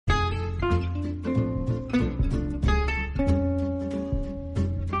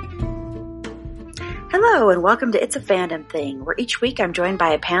Hello and welcome to It's a Fandom Thing, where each week I'm joined by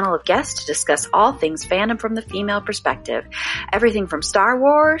a panel of guests to discuss all things fandom from the female perspective. Everything from Star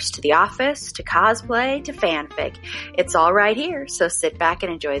Wars, to The Office, to cosplay, to fanfic. It's all right here, so sit back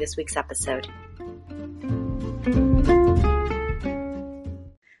and enjoy this week's episode.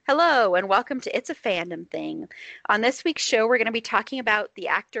 Hello and welcome to It's a Fandom Thing. On this week's show, we're going to be talking about the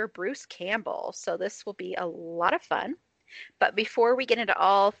actor Bruce Campbell, so this will be a lot of fun. But before we get into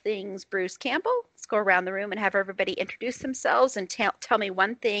all things Bruce Campbell, let's go around the room and have everybody introduce themselves and tell me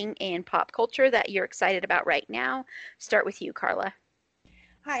one thing in pop culture that you're excited about right now. Start with you, Carla.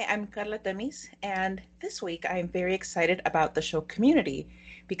 Hi, I'm Carla Temis, and this week I'm very excited about the show Community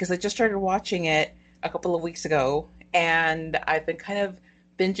because I just started watching it a couple of weeks ago, and I've been kind of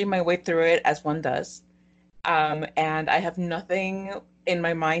binging my way through it as one does. And I have nothing in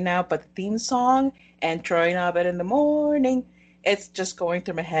my mind now but the theme song and Troy Nobbit in the morning. It's just going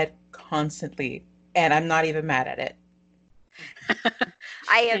through my head constantly, and I'm not even mad at it.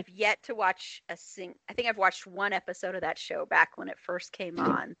 I have yet to watch I think I've watched one episode of that show back when it first came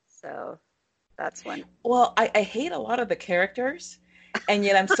on, so that's one. Well, I hate a lot of the characters, and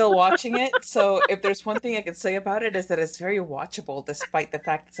yet I'm still watching it. So if there's one thing I can say about it is that it's very watchable, despite the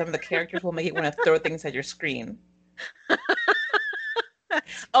fact that some of the characters will make you want to throw things at your screen.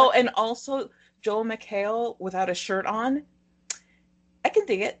 Oh, and also Joel McHale without a shirt on. I can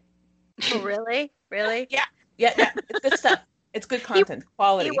dig it. Oh, really? Really? Yeah. It's good stuff. It's good content.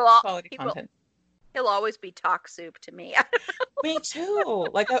 Quality content. He'll always be talk soup to me. Me too.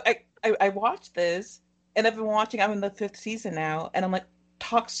 Like I watched this, and I've been watching. I'm in the 5th season now, and I'm like,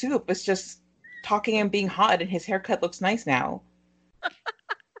 talk soup is just talking and being hot, and his haircut looks nice now.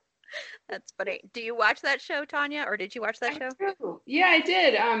 That's funny. Do you watch that show, Tanya, or did you watch that show? Do. Yeah, I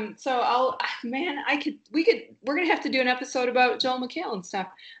did. So we're gonna have to do an episode about Joel McHale and stuff.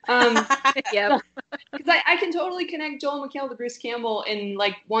 Yeah, because I can totally connect Joel McHale to Bruce Campbell in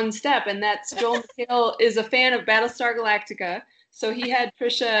like one step, and that's Joel McHale is a fan of Battlestar Galactica. So he had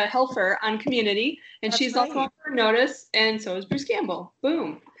Tricia Helfer on Community, and she's also on her notice, and so is Bruce Campbell.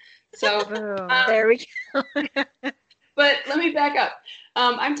 Boom. So there we go. But let me back up.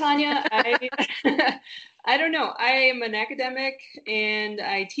 I'm Tanya. I don't know. I am an academic, and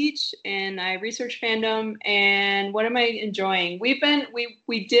I teach, and I research fandom. And what am I enjoying? We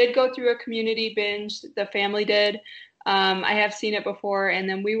did go through a Community binge. The family did. I have seen it before, and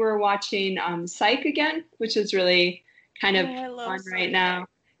then we were watching Psych again, which is really kind of fun right now.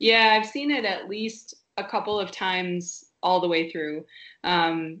 Yeah, I've seen it at least a couple of times all the way through.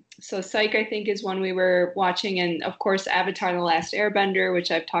 So Psych, I think, is one we were watching. And of course, Avatar: The Last Airbender, which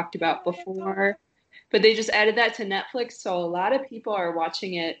I've talked about before, but they just added that to Netflix. So a lot of people are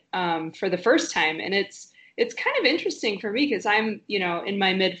watching it for the first time. And it's kind of interesting for me because I'm, in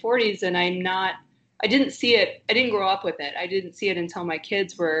my mid 40s, and I didn't see it. I didn't grow up with it. I didn't see it until my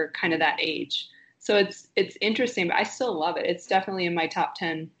kids were kind of that age. So it's interesting, but I still love it. It's definitely in my top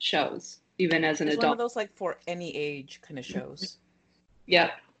 10 shows, even as an adult. It's one of those like for any age kind of shows.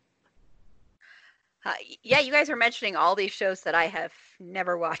 Yep. Yeah, you guys are mentioning all these shows that I have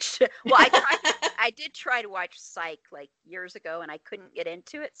never watched. Well, I did try to watch Psych like years ago, and I couldn't get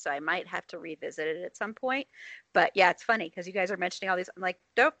into it, so I might have to revisit it at some point. But yeah, it's funny because you guys are mentioning all these. I'm like,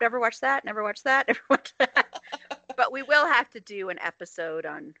 nope, never watched that, never watched that, never watched that. But we will have to do an episode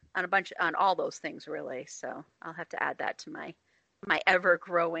on all those things, really. So I'll have to add that to my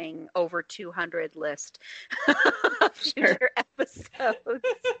ever-growing over 200 list of future episodes.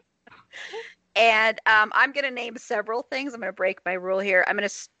 And I'm going to name several things. I'm going to break my rule here. I'm going to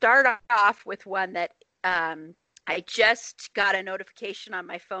start off with one that I just got a notification on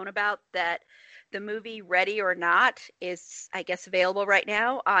my phone about, that the movie Ready or Not is, I guess, available right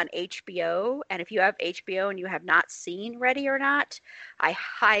now on HBO. And if you have HBO and you have not seen Ready or Not, I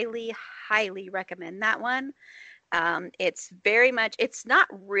highly, highly recommend that one. It's not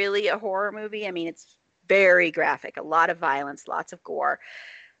really a horror movie. I mean, it's very graphic, a lot of violence, lots of gore,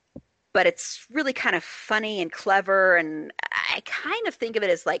 but it's really kind of funny and clever. And I kind of think of it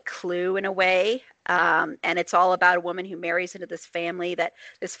as like Clue in a way. And it's all about a woman who marries into this family that,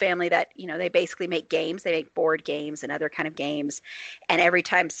 they basically make games. They make board games and other kind of games. And every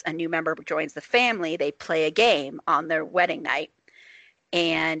time a new member joins the family, they play a game on their wedding night.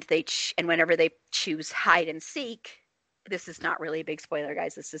 And whenever they choose hide and seek, this is not really a big spoiler,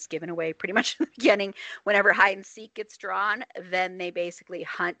 guys. This is given away pretty much in the beginning. Whenever hide and seek gets drawn, then they basically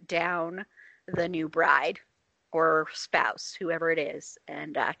hunt down the new bride or spouse, whoever it is,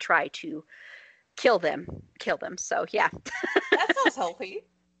 and try to kill them. So, yeah. That sounds healthy.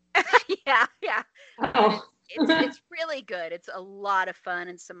 Yeah. Oh. It's really good. It's a lot of fun,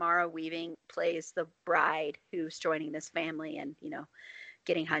 and Samara Weaving plays the bride who's joining this family and,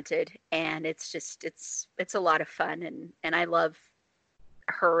 getting hunted. And it's a lot of fun, and I love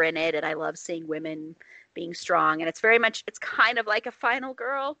her in it, and I love seeing women being strong. And it's kind of like a Final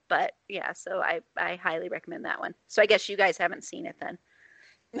Girl, but yeah, so I highly recommend that one. So I guess you guys haven't seen it then.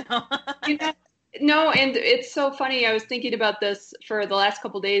 No. No, and it's so funny. I was thinking about this for the last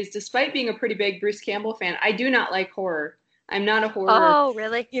couple days. Despite being a pretty big Bruce Campbell fan, I do not like horror. I'm not a horror. Oh,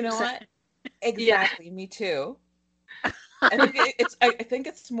 really? You know what? Yeah. Exactly, me too. I think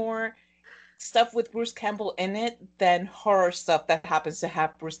it's more stuff with Bruce Campbell in it than horror stuff that happens to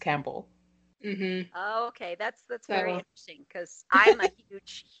have Bruce Campbell. Hmm. Oh, okay. That's very So, interesting because I'm a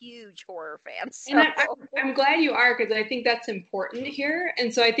huge horror fan. So and I'm glad you are because I think that's important here.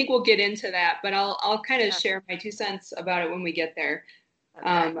 And so I think we'll get into that, but I'll kind of yeah, share my 2 cents about it when we get there.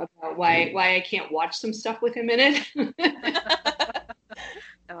 okay. About why I can't watch some stuff with him in it.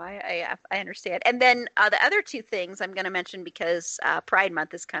 No, I understand. And then the other two things I'm going to mention because Pride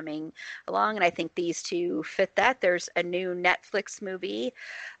Month is coming along, and I think these two fit that. There's a new Netflix movie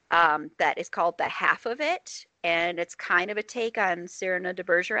that is called The Half of It, and it's kind of a take on Cyrano de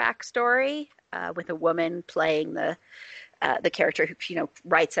Bergerac story with a woman playing the character who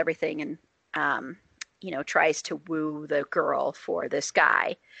writes everything and tries to woo the girl for this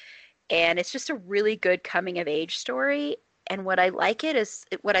guy. And it's just a really good coming of age story. And what I like it is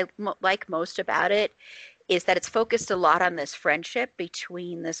what I like most about it is that it's focused a lot on this friendship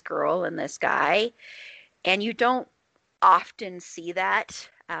between this girl and this guy, and you don't often see that.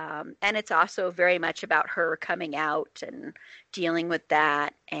 And it's also very much about her coming out and dealing with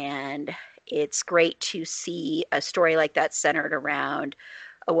that. And it's great to see a story like that centered around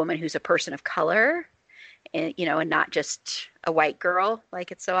a woman who's a person of color, and not just a white girl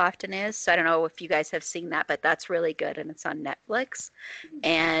like it so often is. So I don't know if you guys have seen that, but that's really good, and it's on Netflix.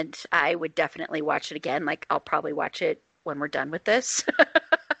 And I would definitely watch it again. Like I'll probably watch it when we're done with this.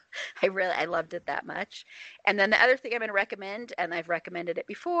 I loved it that much. And then the other thing I'm going to recommend, and I've recommended it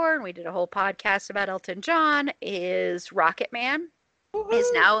before, and we did a whole podcast about Elton John, is Rocket Man. Is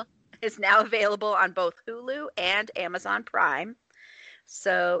Woohoo! now is now available on both Hulu and Amazon Prime.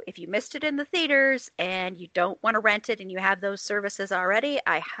 So if you missed it in the theaters and you don't want to rent it and you have those services already,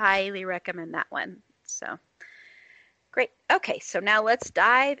 I highly recommend that one. So great. Okay, so now let's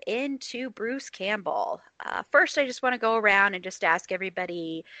dive into Bruce Campbell. First, I just want to go around and just ask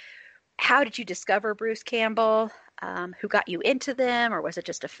everybody, how did you discover Bruce Campbell? Who got you into them, or was it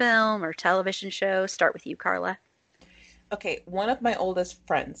just a film or television show? Start with you, Carla. Okay, one of my oldest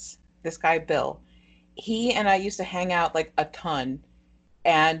friends, this guy Bill, he and I used to hang out like a ton,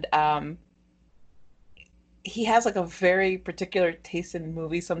 and he has like a very particular taste in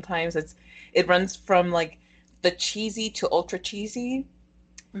movies. Sometimes it runs from like the cheesy to ultra cheesy.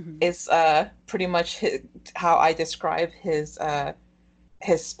 Mm-hmm. Is pretty much how I describe his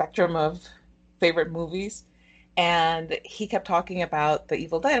spectrum of favorite movies. And he kept talking about The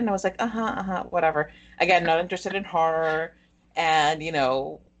Evil Dead, and I was like, whatever. Again, not interested in horror, and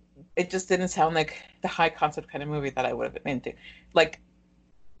it just didn't sound like the high concept kind of movie that I would have been into, like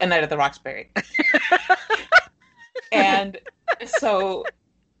A Night at the Roxbury. And so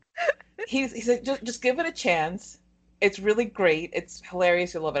he said, just give it a chance. It's really great. It's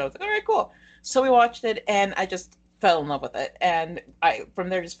hilarious. You'll love it. I was like, all right, cool. So we watched it, and I just fell in love with it. And I from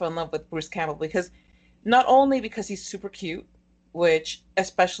there just fell in love with Bruce Campbell because not only because he's super cute, which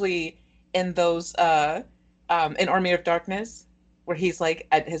especially in those in Army of Darkness, where he's like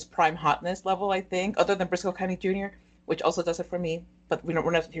at his prime hotness level, I think, other than Briscoe County Jr., which also does it for me. But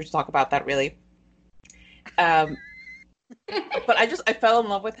we're not here to talk about that really. Um, but I fell in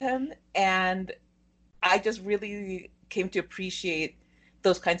love with him, and I just really came to appreciate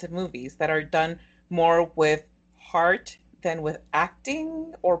those kinds of movies that are done more with heart than with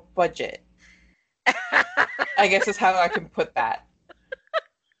acting or budget. I guess is how I can put that.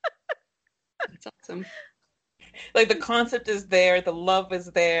 That's awesome. Like the concept is there, the love is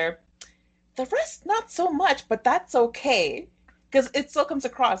there. The rest not so much, but that's okay because it still comes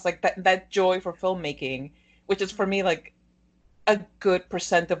across like that joy for filmmaking, which is for me like a good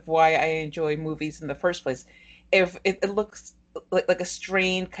percent of why I enjoy movies in the first place. If it looks like a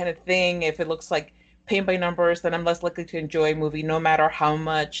strained kind of thing, if it looks like paint by numbers, then I'm less likely to enjoy a movie, no matter how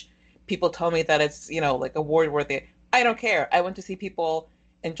much people tell me that it's like award worthy. I don't care. I want to see people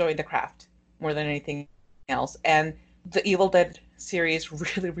enjoying the craft more than anything else. And the Evil Dead series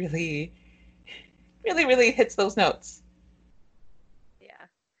really, really, really, really hits those notes. Yeah.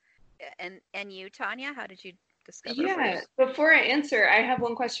 And you, Tanya, how did you discover Yeah. Bruce? Before I answer, I have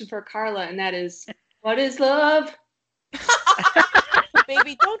one question for Carla, and that is, What is love?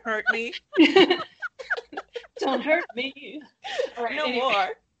 Baby, don't hurt me. Don't hurt me. All right, No anyway. more.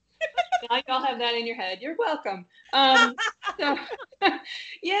 Now y'all have that in your head. You're welcome. So,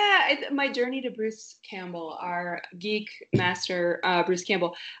 yeah, my journey to Bruce Campbell, our geek master, Bruce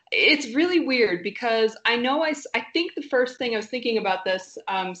Campbell. It's really weird because I know I think the first thing I was thinking about this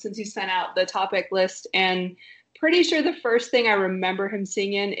since you sent out the topic list, and pretty sure the first thing I remember him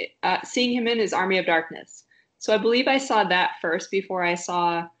seeing him in is Army of Darkness. So I believe I saw that first before I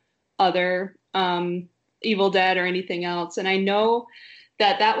saw other Evil Dead or anything else, and I know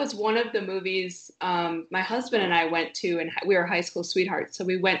that was one of the movies my husband and I went to, and we were high school sweethearts. So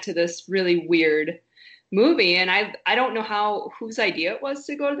we went to this really weird movie, and I don't know whose idea it was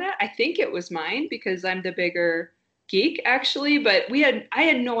to go to that. I think it was mine because I'm the bigger geek actually, but I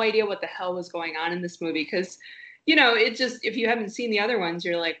had no idea what the hell was going on in this movie because, it just, if you haven't seen the other ones,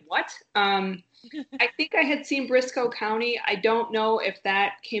 you're like, what? I think I had seen Briscoe County. I don't know if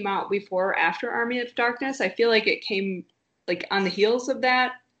that came out before or after Army of Darkness. I feel like it came like on the heels of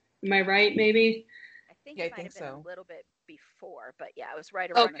that. Am I right? Maybe. I think Yeah, it I might think have been so. a little bit before, but yeah, it was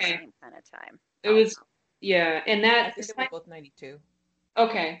right around the same kind of time. It was, yeah, and I that think it was both 92.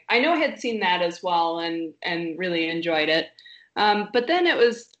 okay. I know I had seen that as well and really enjoyed it. But then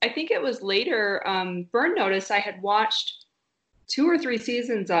I think it was later, Burn Notice. I had watched 2 or 3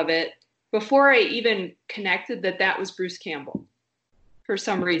 seasons of it before I even connected that was Bruce Campbell. For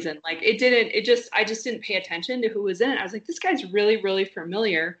some reason, like I just didn't pay attention to who was in it. I was like, this guy's really, really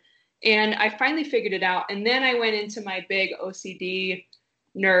familiar. And I finally figured it out. And then I went into my big OCD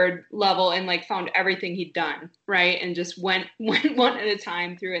nerd level and like found everything he'd done. Right. And just went one at a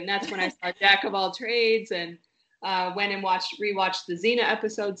time through it. And that's when I saw Jack of All Trades and went and rewatched the Xena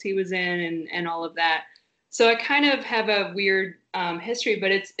episodes he was in and all of that. So I kind of have a weird history,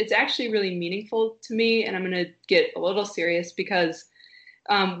 but it's actually really meaningful to me. And I'm going to get a little serious because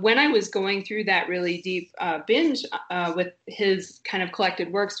when I was going through that really deep binge with his kind of collected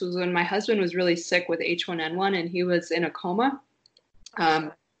works was when my husband was really sick with H1N1 and he was in a coma.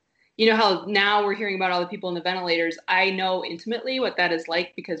 You know how now we're hearing about all the people in the ventilators. I know intimately what that is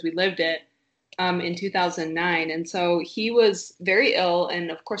like because we lived it in 2009. And so he was very ill.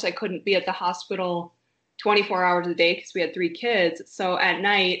 And of course, I couldn't be at the hospital 24 hours a day because we had 3 kids. So at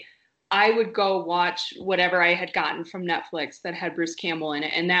night, I would go watch whatever I had gotten from Netflix that had Bruce Campbell in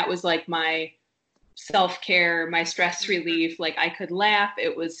it. And that was like my self-care, my stress relief. Like I could laugh.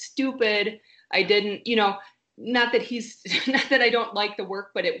 It was stupid. I didn't, not that I don't like the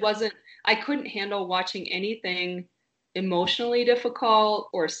work, but I couldn't handle watching anything emotionally difficult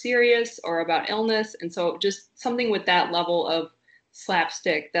or serious or about illness. And so just something with that level of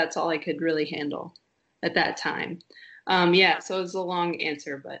slapstick, that's all I could really handle at that time. Yeah, so it was a long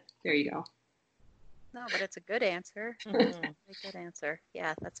answer, but there you go. No, but it's a good answer. A good answer.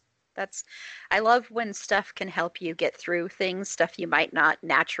 Yeah, that's I love when stuff can help you get through things, stuff you might not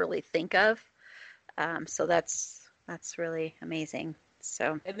naturally think of. So that's really amazing.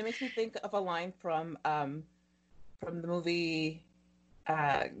 So And it makes me think of a line from the movie,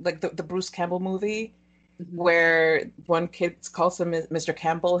 like the Bruce Campbell movie, where one kid calls him Mr.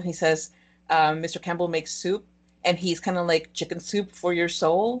 Campbell, and he says, Mr. Campbell makes soup, and he's kind of like chicken soup for your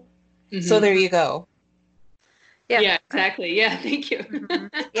soul. Mm-hmm. So there you go. Yeah, exactly. Yeah, thank you.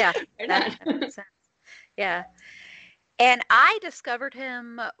 Yeah, that makes sense. Yeah. And I discovered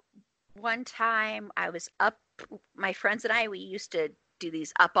him one time. I was up, my friends and I, we used to do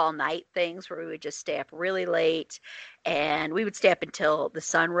these up all night things where we would just stay up really late, and we would stay up until the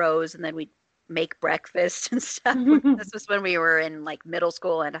sun rose, and then we'd make breakfast and stuff. This was when we were in like middle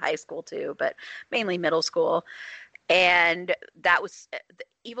school and high school too, but mainly middle school. And that was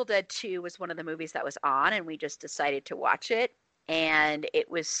Evil Dead 2 was one of the movies that was on, and we just decided to watch it. And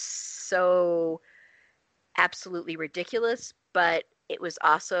it was so absolutely ridiculous, but it was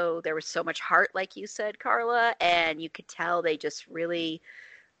also, there was so much heart, like you said, Carla, and you could tell they just really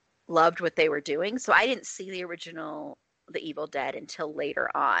loved what they were doing. So I didn't see the original The Evil Dead until later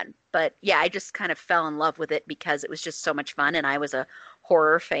on. But yeah, I just kind of fell in love with it because it was just so much fun, and I was a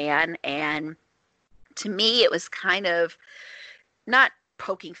horror fan. And to me, it was kind of not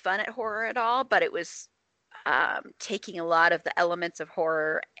poking fun at horror at all, but it was taking a lot of the elements of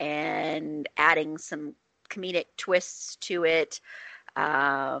horror and adding some comedic twists to it.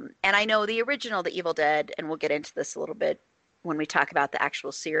 And I know the original, The Evil Dead, and we'll get into this a little bit when we talk about the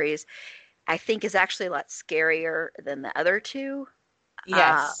actual series, I think is actually a lot scarier than the other two.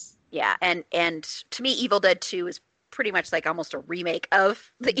 Yes. Yeah. And to me, Evil Dead 2 is pretty much like almost a remake of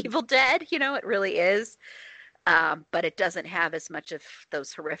The Evil Dead. You know, it really is. but it doesn't have as much of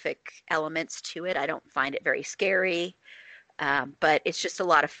those horrific elements to it. I don't find it very scary, but it's just a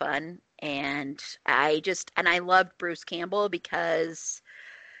lot of fun. And I loved Bruce Campbell because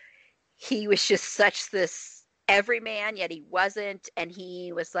he was just such this everyman, yet he wasn't. And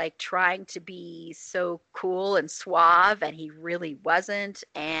he was like trying to be so cool and suave, and he really wasn't.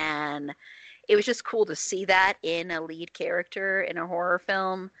 And it was just cool to see that in a lead character in a horror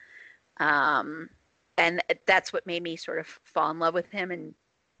film. And that's what made me sort of fall in love with him.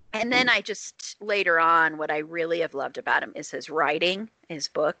 And then I just later on, what I really have loved about him is his writing, his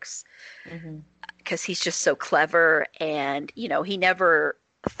books, because he's just so clever. And he never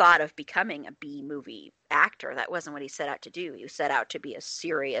thought of becoming a B movie actor. That wasn't what he set out to do. He set out to be a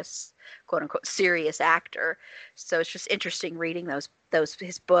serious, quote unquote, serious actor. So it's just interesting reading those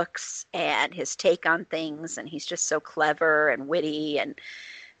his books and his take on things. And he's just so clever and witty, and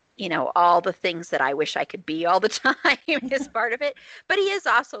all the things that I wish I could be all the time is part of it. But he is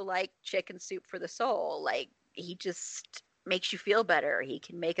also like chicken soup for the soul. Like, he just makes you feel better. He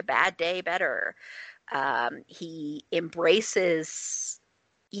can make a bad day better. He embraces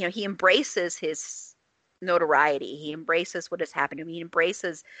his notoriety. He embraces what has happened to him. He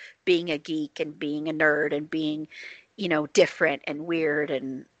embraces being a geek and being a nerd and being, different and weird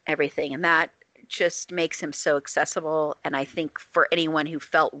and everything. And that just makes him so accessible. And I think for anyone who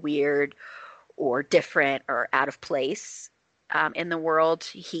felt weird or different or out of place in the world,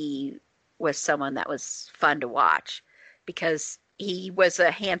 he was someone that was fun to watch, because he was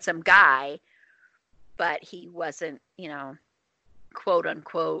a handsome guy, but he wasn't, quote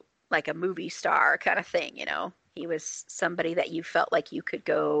unquote, like a movie star kind of thing. He was somebody that you felt like you could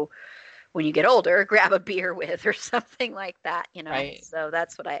go, when you get older, grab a beer with or something like that, Right. So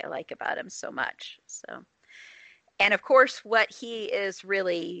that's what I like about him so much. So, and of course, what he is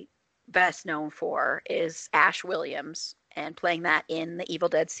really best known for is Ash Williams and playing that in the Evil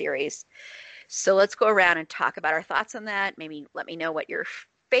Dead series. So let's go around and talk about our thoughts on that. Maybe let me know what your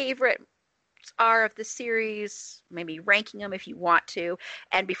favorite are of the series, maybe ranking them if you want to.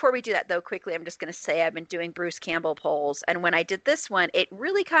 And before we do that, though, quickly, I'm just going to say I've been doing Bruce Campbell polls, and when I did this one, it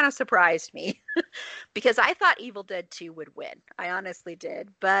really kind of surprised me because I thought Evil Dead 2 would win. I honestly did,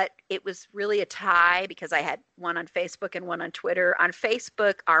 but it was really a tie because I had one on Facebook and one on Twitter. On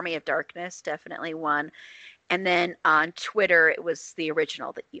Facebook, Army of Darkness definitely won, and then on Twitter, it was the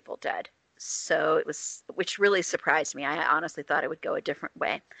original, The Evil Dead. So it was, which really surprised me. I honestly thought it would go a different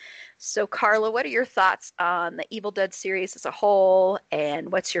way. So Carla, what are your thoughts on the Evil Dead series as a whole,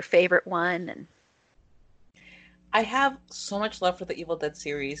 and what's your favorite one? And I have so much love for the Evil Dead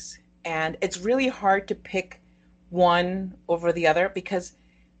series, and it's really hard to pick one over the other because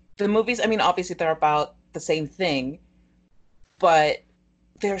the movies, I mean, obviously they're about the same thing, but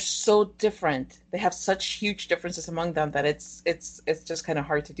they're so different. They have such huge differences among them that it's just kind of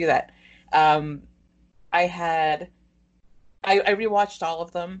hard to do that. Um, I rewatched all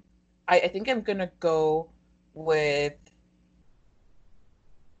of them. I think I'm gonna go with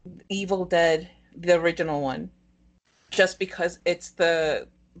Evil Dead, the original one, just because it's the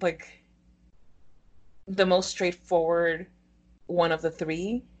most straightforward one of the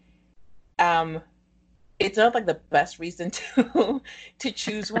three. Um, it's not like the best reason to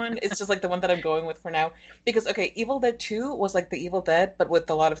choose one. It's just like the one that I'm going with for now. Because okay, Evil Dead 2 was like the Evil Dead, but with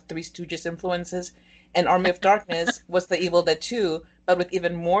a lot of Three Stooges influences. And Army of Darkness was the Evil Dead 2, but with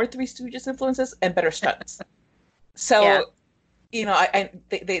even more Three Stooges influences and better stunts. So, yeah.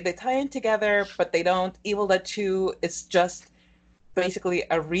 They tie in together, but they don't. Evil Dead 2 is just basically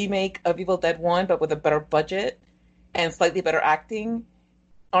a remake of Evil Dead 1, but with a better budget and slightly better acting.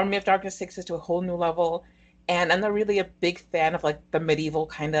 Army of Darkness takes it to a whole new level, and I'm not really a big fan of like the medieval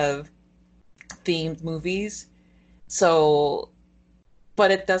kind of themed movies. So, but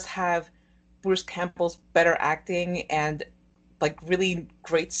it does have Bruce Campbell's better acting and like really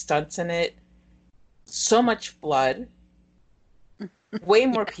great stunts in it. So much blood, way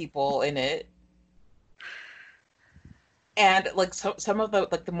more people in it, and like some of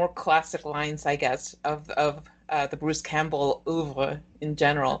the more classic lines, I guess, of the Bruce Campbell oeuvre in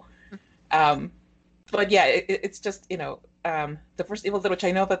general. But yeah, it's just the first Evil Dead, which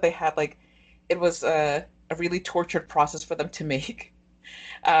I know that they had it was a really tortured process for them to make.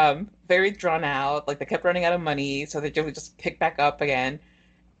 Very drawn out. Like they kept running out of money, so they would just pick back up again.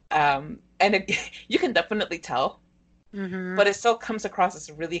 You can definitely tell, but it still comes across as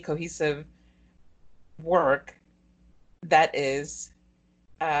a really cohesive work that is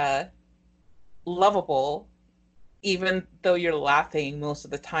lovable, even though you're laughing most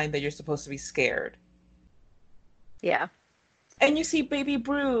of the time that you're supposed to be scared. Yeah. And you see Baby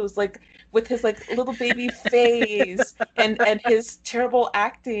Bruce, like with his like little baby face and his terrible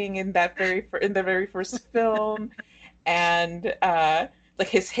acting in that in the very first film, and like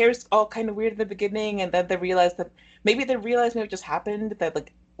his hair's all kind of weird in the beginning, and then they realize maybe it just happened that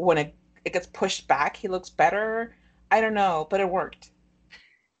like when it gets pushed back, he looks better. I don't know, but it worked.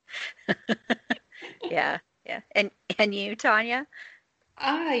 Yeah, yeah. And you, Tanya?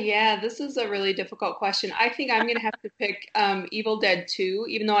 Yeah, this is a really difficult question. I think I'm gonna have to pick Evil Dead 2,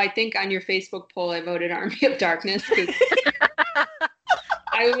 even though I think on your Facebook poll I voted Army of Darkness because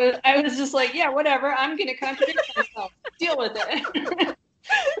I was just like, yeah, whatever. I'm gonna contradict myself. Deal with it.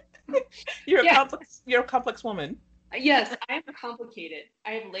 Yeah. You're a complex woman. Yes, I am complicated.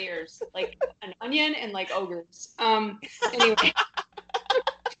 I have layers, like an onion and like ogres. Anyway,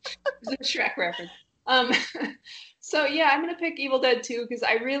 it's a Shrek reference. Um, so yeah, I'm gonna pick Evil Dead 2 because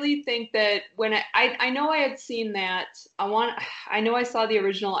I really think that when I know I had seen that I know I saw the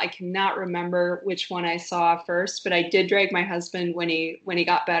original. I cannot remember which one I saw first, but I did drag my husband when he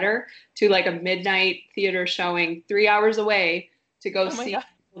got better to like a midnight theater showing 3 hours away to go see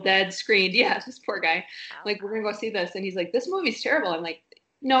Evil Dead screened. Yeah, this poor guy. Like, we're gonna go see this, and he's like, "This movie's terrible." I'm like,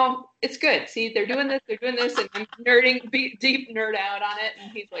 no, it's good. See, they're doing this, and I'm deep nerd out on it.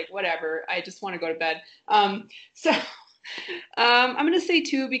 And he's like, whatever, I just want to go to bed. So I'm going to say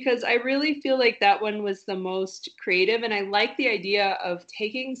 2 because I really feel like that one was the most creative. And I like the idea of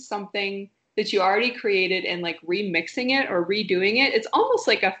taking something that you already created and like remixing it or redoing it. It's almost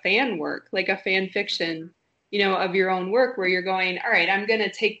like a fan work, like a fan fiction, of your own work where you're going, all right, I'm going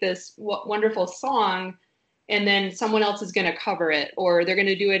to take this wonderful song and then someone else is going to cover it, or they're going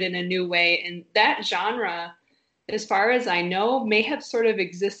to do it in a new way. And that genre, as far as I know, may have sort of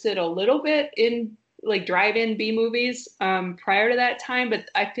existed a little bit in like drive-in B movies prior to that time. But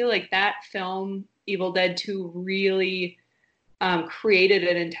I feel like that film, Evil Dead 2, really created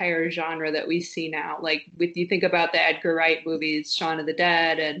an entire genre that we see now. Like you think about the Edgar Wright movies, Shaun of the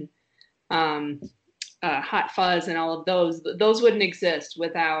Dead and Hot Fuzz and all of those wouldn't exist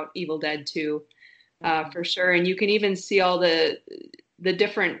without Evil Dead 2. For sure. And you can even see all the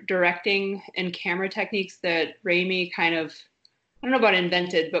different directing and camera techniques that Raimi kind of, I don't know about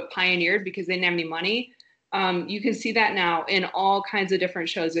invented, but pioneered because they didn't have any money. You can see that now in all kinds of different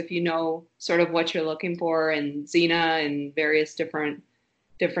shows if you know sort of what you're looking for, and Xena and various different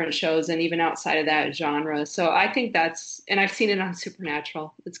shows, and even outside of that genre. So I think and I've seen it on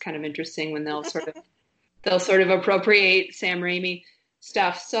Supernatural. It's kind of interesting when they'll sort of appropriate Sam Raimi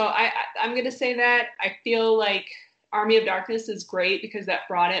stuff. So I'm going to say that I feel like Army of Darkness is great because that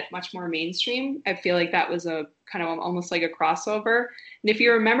brought it much more mainstream. I feel like that was a kind of almost like a crossover. And if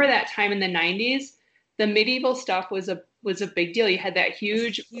you remember that time in the 90s, the medieval stuff was a big deal. You had that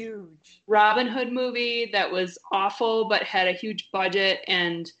huge Robin Hood movie that was awful but had a huge budget,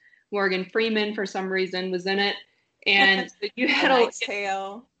 and Morgan Freeman for some reason was in it. And you had a Knight's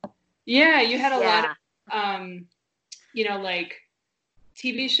Tale. Yeah, you had a lot of like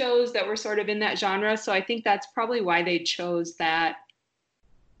TV shows that were sort of in that genre. So I think that's probably why they chose that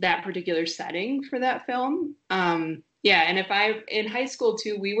particular setting for that film. And in high school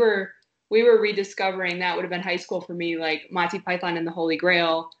too, we were rediscovering, that would have been high school for me, like Monty Python and the Holy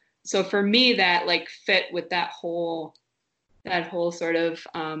Grail. So for me, that like fit with that whole sort of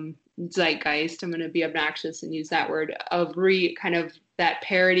zeitgeist. I'm going to be obnoxious and use that word of kind of that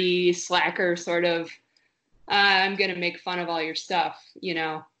parody slacker sort of, I'm going to make fun of all your stuff,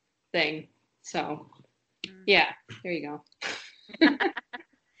 thing. So, yeah, there you go.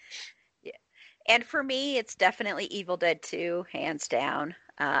 Yeah. And for me, it's definitely Evil Dead 2, hands down.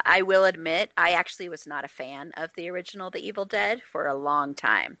 I will admit, I actually was not a fan of the original The Evil Dead for a long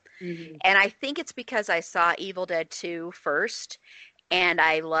time. Mm-hmm. And I think it's because I saw Evil Dead 2 first, and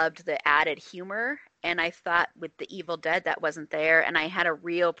I loved the added humor. And I thought with The Evil Dead that wasn't there. And I had a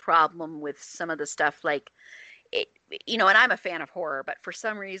real problem with some of the stuff like, and I'm a fan of horror, but for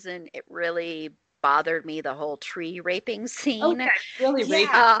some reason it really bothered me, the whole tree raping scene. Okay, really raping.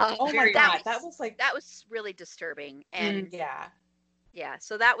 Oh my God, that was really disturbing. And yeah,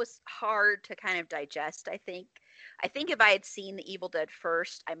 so that was hard to kind of digest, I think. I think if I had seen The Evil Dead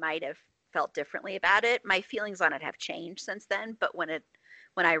first, I might have felt differently about it. My feelings on it have changed since then, but when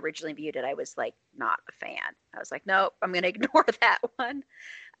I originally viewed it, I was like not a fan. I was like, nope, I'm going to ignore that one.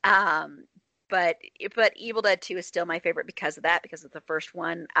 But Evil Dead 2 is still my favorite because of that, because of the first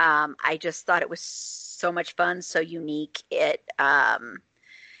one. I just thought it was so much fun, so unique. It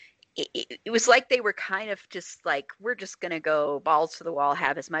was like they were kind of just like, we're just going to go balls to the wall,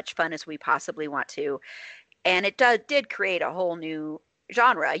 have as much fun as we possibly want to. And it did create a whole new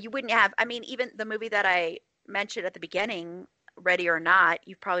genre. You wouldn't have, even the movie that I mentioned at the beginning, Ready or Not,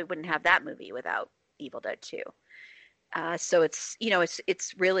 you probably wouldn't have that movie without Evil Dead 2. So it's,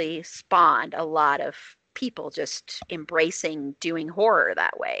 it's really spawned a lot of people just embracing doing horror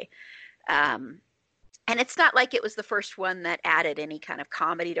that way. Um, and it's not like it was the first one that added any kind of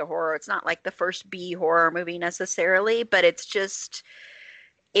comedy to horror. It's not like the first B horror movie necessarily, but it's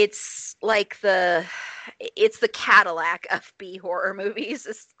like it's the Cadillac of B horror movies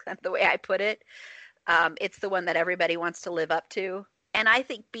is kind of the way I put it. It's the one that everybody wants to live up to. And I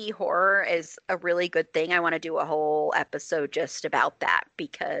think B horror is a really good thing. I want to do a whole episode just about that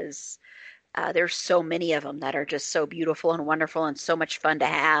because there's so many of them that are just so beautiful and wonderful and so much fun to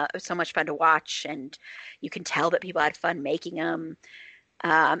have, so much fun to watch. And you can tell that people had fun making them.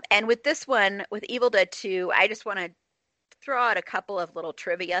 And with this one, with Evil Dead 2, I just want to throw out a couple of little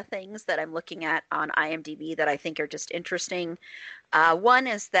trivia things that I'm looking at on IMDb that I think are just interesting. One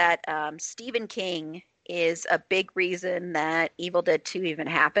is that Stephen King is a big reason that Evil Dead 2 even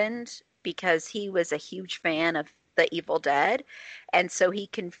happened because he was a huge fan of the Evil Dead. And so he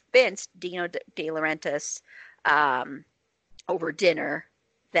convinced Dino De Laurentiis over dinner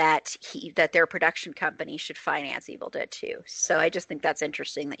that their production company should finance Evil Dead 2. So I just think that's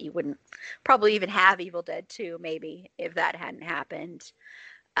interesting that you wouldn't probably even have Evil Dead 2 maybe if that hadn't happened.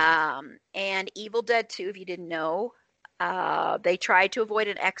 And Evil Dead 2, if you didn't know, they tried to avoid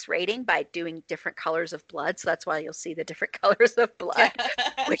an X rating by doing different colors of blood. So that's why you'll see the different colors of blood,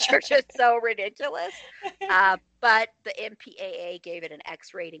 which are just so ridiculous. But the MPAA gave it an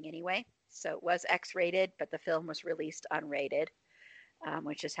X rating anyway. So it was X rated, but the film was released unrated.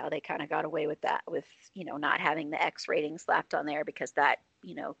 Which is how they kind of got away with that, with, not having the X rating slapped on there because that,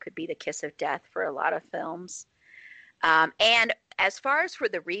 could be the kiss of death for a lot of films. And as far as for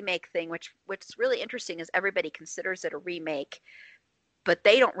the remake thing, what's really interesting is everybody considers it a remake, but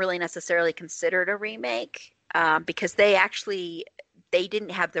they don't really necessarily consider it a remake because they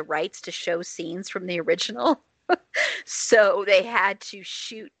didn't have the rights to show scenes from the original. So they had to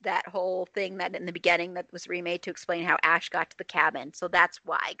shoot that whole thing that in the beginning that was remade to explain how Ash got to the cabin. So that's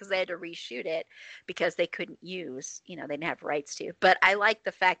why, because they had to reshoot it because they couldn't use, they didn't have rights to. But I like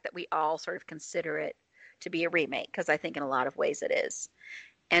the fact that we all sort of consider it to be a remake because I think in a lot of ways it is.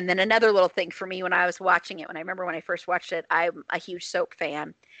 And then another little thing for me when I was watching it, when I remember when I first watched it, I'm a huge soap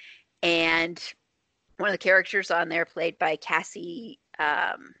fan. And one of the characters on there played by Cassie,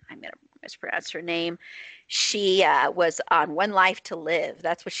 I'm going to mispronounce her name. She was on One Life to Live.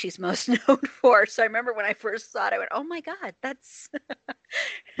 That's what she's most known for. So I remember when I first saw it, I went, "Oh my God, that's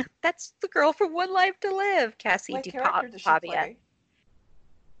that's the girl from One Life to Live, Cassie DePavia."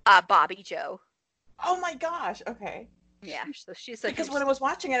 Bobby Joe. Oh my gosh. Okay. Yeah. So she's because when I was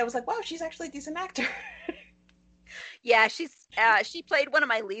watching it, I was like, "Wow, she's actually a decent actor." Yeah, she played one of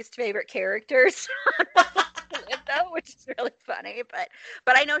my least favorite characters. Though, which is really funny, but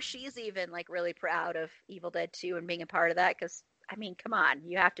I know she's even like really proud of Evil Dead 2 and being a part of that because I mean, come on,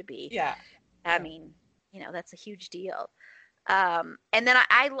 you have to be. Yeah. I mean, that's a huge deal. And then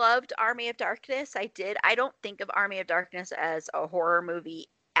I loved Army of Darkness. I did. I don't think of Army of Darkness as a horror movie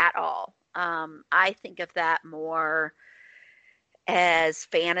at all. I think of that more as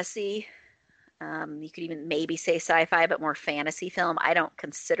fantasy. You could even maybe say sci-fi, but more fantasy film. I don't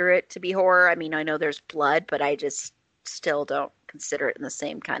consider it to be horror. I mean, I know there's blood, but I just still don't consider it in the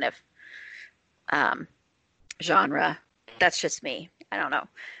same kind of genre. That's just me. I don't know.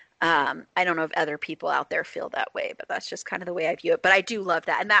 I don't know if other people out there feel that way, but that's just kind of the way I view it. But I do love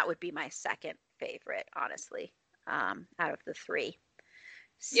that. And that would be my second favorite, honestly, out of the three.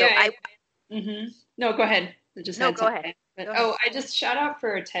 So yeah, No, go ahead. Go ahead. But, I just shout out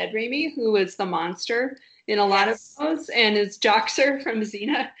for Ted Raimi, who was the monster in a lot of those, and is Joxer from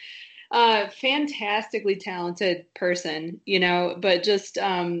Xena. Fantastically talented person, but just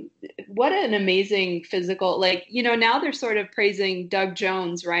what an amazing physical, now they're sort of praising Doug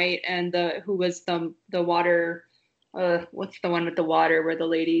Jones, right? And who was the water, what's the one with the water where the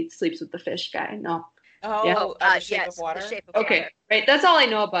lady sleeps with the fish guy? No. Oh, yeah. The Shape of Water. The Shape of Okay, Water. right. That's all I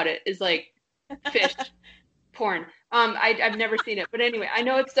know about it is like fish porn. I've never seen it, but anyway, I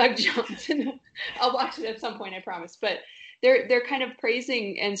know it's Doug Jones, and I'll watch it at some point, I promise. But they're kind of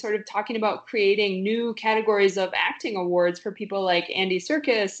praising and sort of talking about creating new categories of acting awards for people like Andy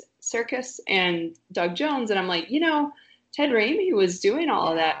Serkis and Doug Jones, and I'm like, Ted Raimi was doing all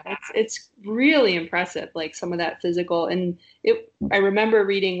of that. It's really impressive, like some of that physical. And I remember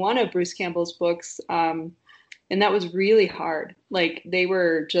reading one of Bruce Campbell's books, and that was really hard. Like they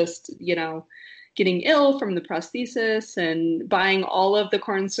were just, getting ill from the prosthesis and buying all of the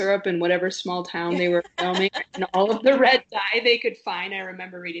corn syrup in whatever small town they were filming and all of the red dye they could find. I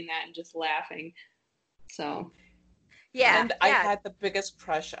remember reading that and just laughing. So. Yeah, And I yeah. had the biggest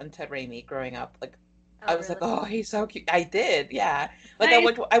crush on Ted Raimi growing up. Like, I Oh, was like, really? oh, he's so cute. I did, yeah. Like, I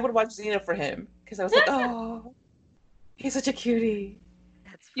I would watch Xena for him because I was like, oh, he's such a cutie.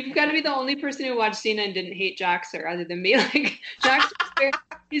 That's You've got to funny. be the only person who watched Cena and didn't hate Joxer other than me. Like Joxer's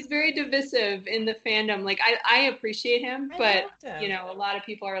he's very divisive in the fandom. Like I appreciate him, I but loved him. a lot of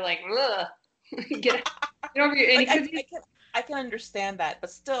people are like, ugh, get, get over your and Like, because he's I can understand that, but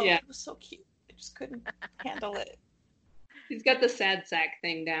still, yeah, he was so cute. I just couldn't handle it. he's got the sad sack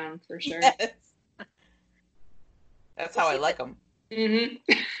thing down for sure. Yes, that's Well, how I see, like him.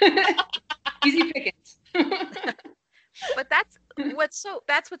 Mm-hmm. Easy pickings. but that's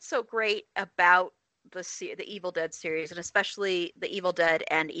what's so great about the Evil Dead series, and especially the Evil Dead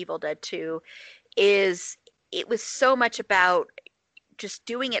and Evil Dead 2, is it was so much about just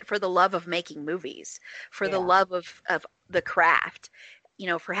doing it for the love of making movies, for the Yeah, love of the craft,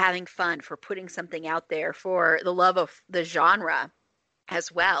 for having fun, for putting something out there, for the love of the genre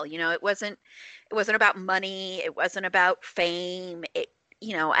as well. It wasn't about money, it wasn't about fame.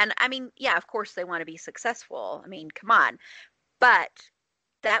 And I mean, yeah, of course they want to be successful. I mean, come on. But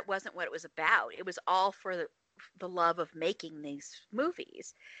that wasn't what it was about. It was all for the love of making these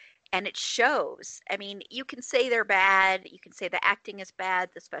movies. And it shows. I mean, you can say they're bad, you can say the acting is bad,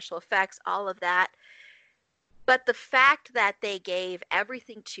 the special effects, all of that. But the fact that they gave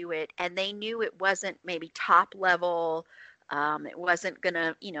everything to it and they knew it wasn't maybe top level, it wasn't going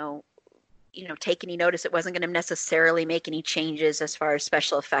to, take any notice. It wasn't going to necessarily make any changes as far as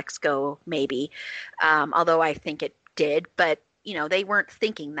special effects go, maybe. Although I think it did, but they weren't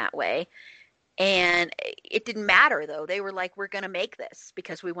thinking that way. And it didn't matter though. They were like, we're going to make this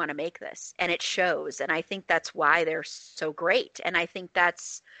because we want to make this. And it shows. And I think that's why they're so great. And I think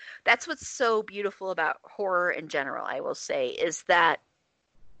that's what's so beautiful about horror in general, I will say, is that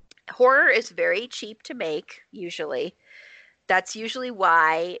horror is very cheap to make usually. That's usually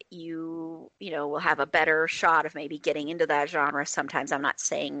why you will have a better shot of maybe getting into that genre. Sometimes I'm not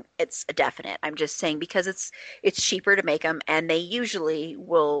saying it's a definite. I'm just saying because it's cheaper to make them, and they usually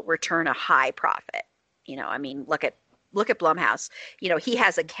will return a high profit. I mean, look at Blumhouse. He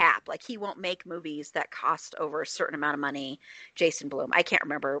has a cap. Like he won't make movies that cost over a certain amount of money. Jason Blum, I can't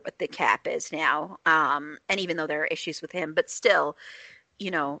remember what the cap is now. And even though there are issues with him, but still,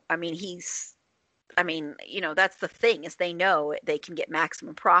 I mean, that's the thing is they know they can get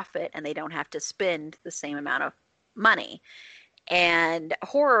maximum profit and they don't have to spend the same amount of money. And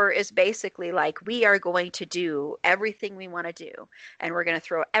horror is basically like we are going to do everything we want to do and we're going to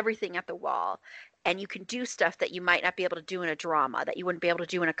throw everything at the wall. And you can do stuff that you might not be able to do in a drama, that you wouldn't be able to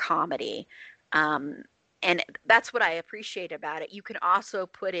do in a comedy. Um, and that's what I appreciate about it. You can also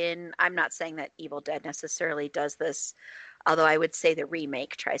put in, I'm not saying that Evil Dead necessarily does this, although I would say the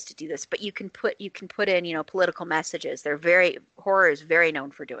remake tries to do this, but you can put in, political messages. Horror is very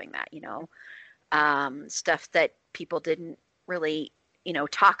known for doing that, stuff that people didn't really,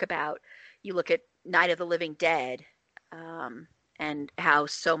 talk about. You look at Night of the Living Dead, and how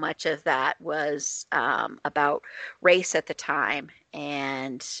so much of that was about race at the time,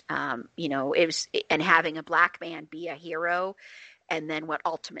 and it was, and having a black man be a hero, and then what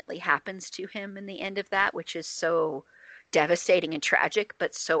ultimately happens to him in the end of that, which is so devastating and tragic,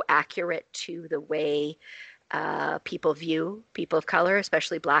 but so accurate to the way people view people of color,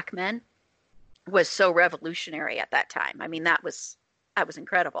 especially black men, was so revolutionary at that time. I mean, that was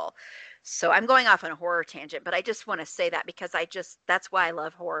incredible. So I'm going off on a horror tangent, but I just want to say that because that's why I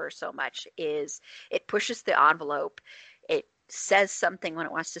love horror so much is it pushes the envelope. It says something when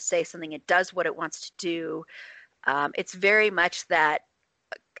it wants to say something. It does what it wants to do. It's very much that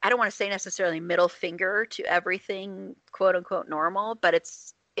I don't want to say necessarily middle finger to everything quote unquote normal, but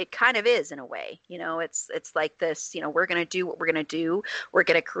it kind of is in a way. It's like this, we're going to do what we're going to do. We're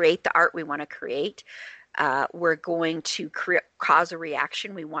going to create the art we want to create. We're going to cause a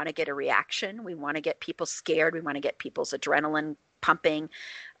reaction. We want to get a reaction. We want to get people scared. We want to get people's adrenaline pumping.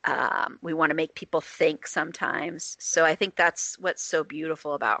 We want to make people think sometimes. So I think that's what's so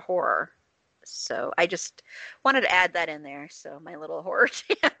beautiful about horror. So I just wanted to add that in there. So my little horror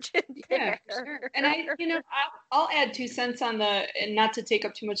tangent Yeah, there. for sure. And I'll add 2 cents on and not to take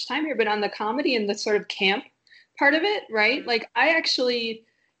up too much time here, but on the comedy and the sort of camp part of it, right? Like I actually,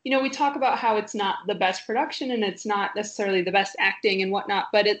 we talk about how it's not the best production and it's not necessarily the best acting and whatnot,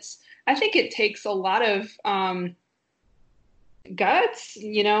 but I think it takes a lot of guts,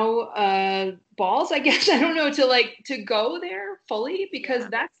 balls, I guess. I don't know, to go there fully because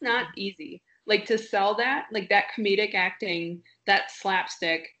that's not easy. Like to sell that, like that comedic acting, that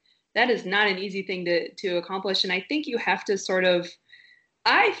slapstick, that is not an easy thing to accomplish. And I think you have to sort of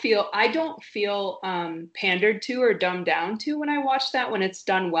I don't feel pandered to or dumbed down to when I watch that when it's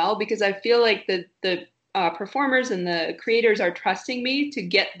done well, because I feel like the performers and the creators are trusting me to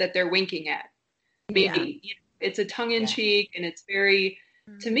get that they're winking at Yeah. me. You know, it's a tongue in cheek, and it's very,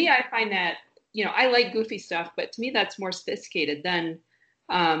 to me, I find that, you know, I like goofy stuff, but to me that's more sophisticated than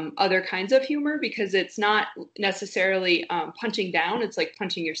other kinds of humor, because it's not necessarily punching down. It's like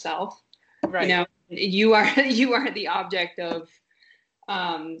punching yourself. Right. You know, you are you are the object of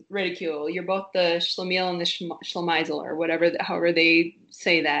ridicule. You're both the schlemiel and the schlemizel, or whatever, however they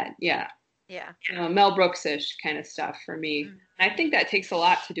say that. Yeah. Yeah. You know, Mel Brooks-ish kind of stuff for me. Mm-hmm. And I think that takes a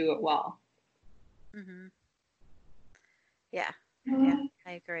lot to do it well. Mm-hmm. Yeah. Yeah,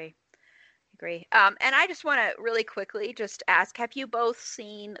 I agree. And I just want to really quickly just ask, have you both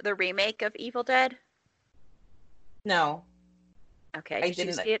seen the remake of Evil Dead? No. Okay. I Did you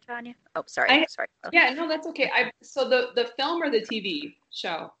didn't. see it, Tanya? Oh, sorry. Sorry. Oh. Yeah, no, that's okay. So the film or the TV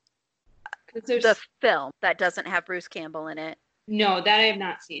show? 'Cause there's The film that doesn't have Bruce Campbell in it. no, that I have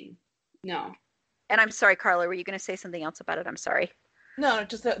not seen. No. And I'm sorry, Carla, were you going to say something else about it? I'm sorry. No,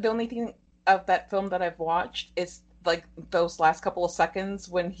 just the only thing of that film that I've watched is like those last couple of seconds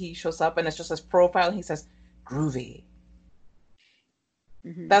when he shows up and it's just his profile and he says, groovy.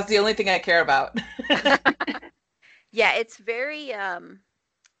 Mm-hmm. That's the only thing I care about. Yeah, it's very,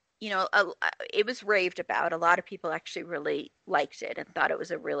 you know, it was raved about. A lot of people actually really liked it and thought it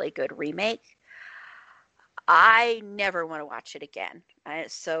was a really good remake. I never want to watch it again.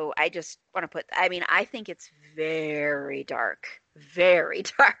 So I just want to I think it's very dark, very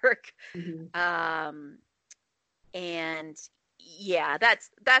dark. Mm-hmm. And yeah,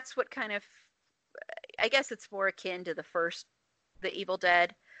 that's what kind of, I guess it's more akin to the Evil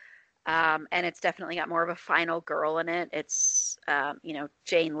Dead. And it's definitely got more of a final girl in it. It's, you know,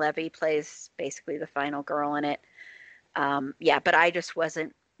 Jane Levy plays basically the final girl in it. Yeah, but I just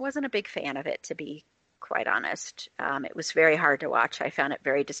wasn't a big fan of it, to be quite honest. It was very hard to watch. I found it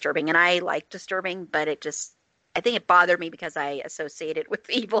very disturbing, and I like disturbing, but I think it bothered me because I associate it with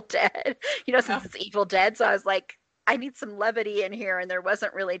Evil Dead, you know, since it's Evil Dead. So I was like, I need some levity in here, and there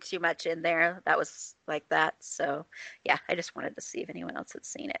wasn't really too much in there that was like that. So yeah, I just wanted to see if anyone else had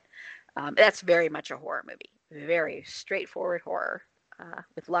seen it. That's very much a horror movie, very straightforward horror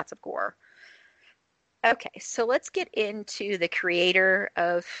with lots of gore. Okay, so let's get into the creator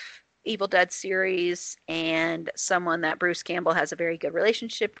of Evil Dead series and someone that Bruce Campbell has a very good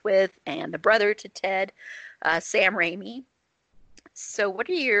relationship with, and the brother to Ted, Sam Raimi. So what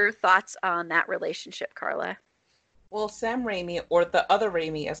are your thoughts on that relationship, Carla? Well, Sam Raimi, or the other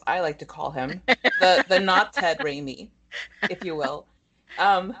Raimi, as I like to call him, the not Ted Raimi, if you will.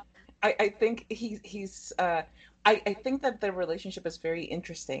 I think I think that the relationship is very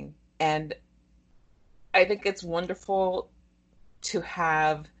interesting, and I think it's wonderful to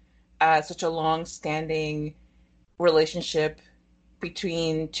have such a long-standing relationship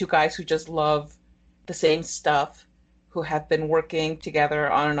between two guys who just love the same stuff, who have been working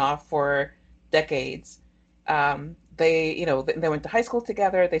together on and off for decades. They went to high school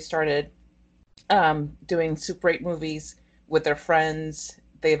together. They started doing Super 8 movies with their friends.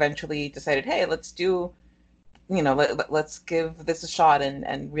 They eventually decided, hey, let's give this a shot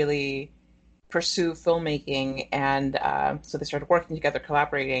and really pursue filmmaking. And so they started working together,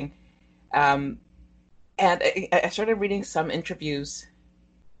 collaborating. And I started reading some interviews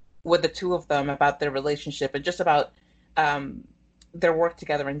with the two of them about their relationship and just about their work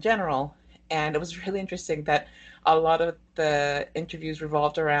together in general. And it was really interesting that a lot of the interviews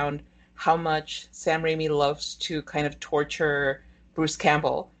revolved around how much Sam Raimi loves to kind of torture Bruce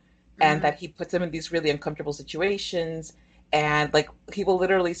Campbell, and that he puts him in these really uncomfortable situations. And like he will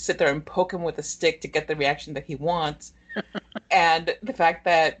literally sit there and poke him with a stick to get the reaction that he wants. And the fact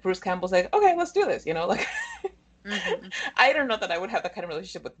that Bruce Campbell's like, okay, let's do this, like I don't know that I would have that kind of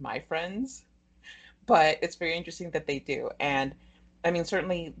relationship with my friends, but it's very interesting that they do. And I mean,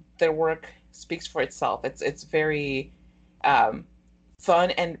 certainly their work speaks for itself. It's very fun.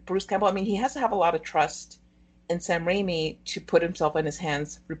 And Bruce Campbell, I mean, he has to have a lot of trust in Sam Raimi to put himself in his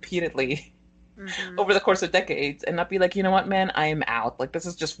hands repeatedly over the course of decades and not be like, you know what, man, I am out. Like, this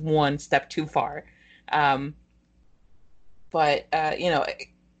is just one step too far. But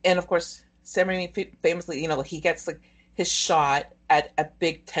and of course, Sam Raimi famously, he gets like his shot at a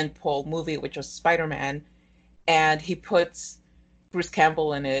big tentpole movie, which was Spider-Man, and he puts Bruce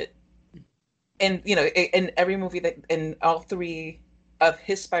Campbell in it. And, in every movie in all three of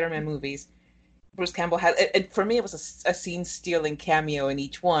his Spider-Man movies, Bruce Campbell has, and for me, it was a scene-stealing cameo in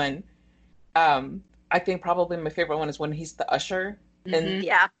each one. I think probably my favorite one is when he's the usher in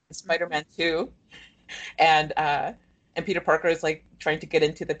Spider-Man 2. And and Peter Parker is like trying to get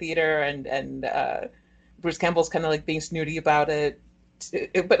into the theater, and Bruce Campbell's kind of like being snooty about it.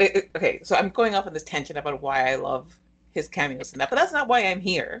 Okay, so I'm going off on this tangent about why I love his cameos and that, but that's not why I'm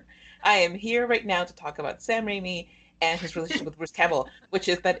here. I am here right now to talk about Sam Raimi and his relationship with Bruce Campbell, which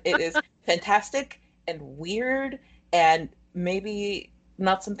is that it is fantastic and weird and maybe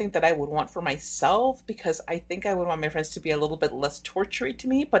not something that I would want for myself, because I think I would want my friends to be a little bit less tortury to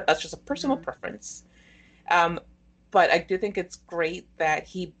me, but that's just a personal preference. But I do think it's great that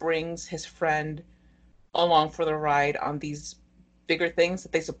he brings his friend along for the ride on these bigger things,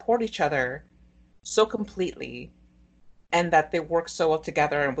 that they support each other so completely, and that they work so well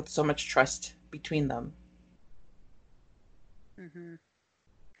together and with so much trust between them. Mm-hmm.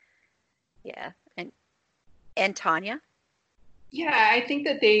 Yeah. And Tanya? Yeah, I think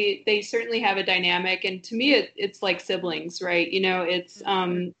that they certainly have a dynamic, and to me, it's like siblings, right? You know, it's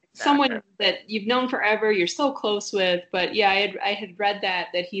someone that you've known forever, you're so close with. But yeah, I had read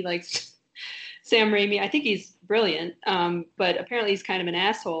that he likes Sam Raimi. I think he's brilliant, but apparently he's kind of an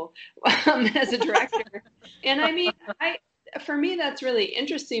asshole as a director. And I mean, for me, that's really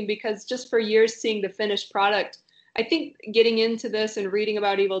interesting, because just for years seeing the finished product, I think getting into this and reading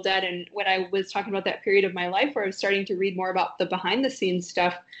about Evil Dead, and when I was talking about that period of my life where I was starting to read more about the behind the scenes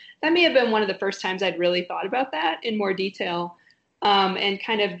stuff, that may have been one of the first times I'd really thought about that in more detail. And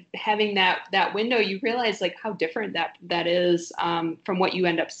kind of having that window, you realize like how different that is from what you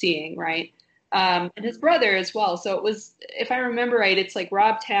end up seeing, right? And his brother as well. So it was, if I remember right, it's like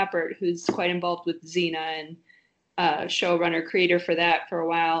Rob Tappert, who's quite involved with Xena and showrunner, creator for that for a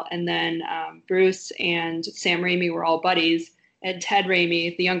while. And then Bruce and Sam Raimi were all buddies. And Ted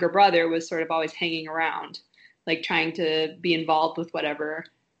Raimi, the younger brother, was sort of always hanging around, like trying to be involved with whatever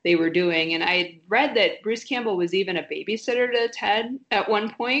they were doing. And I read that Bruce Campbell was even a babysitter to Ted at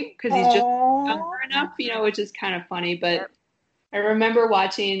one point, because he's just younger enough, you know, which is kind of funny. But I remember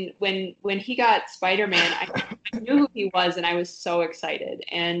watching when he got Spider-Man, I knew who he was, and I was so excited.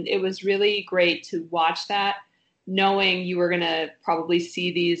 And it was really great to watch that, knowing you were going to probably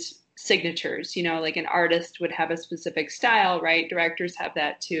see these signatures, you know, like an artist would have a specific style, right? Directors have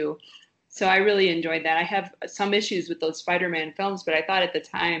that too. So I really enjoyed that. I have some issues with those Spider-Man films, but I thought at the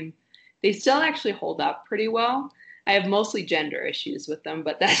time they still actually hold up pretty well. I have mostly gender issues with them,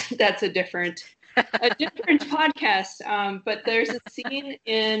 but that's a different podcast. But there's a scene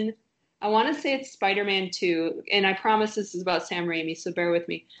in, I want to say it's Spider-Man 2, and I promise this is about Sam Raimi, so bear with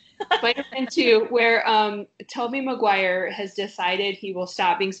me. Spider-Man 2, where Tobey Maguire has decided he will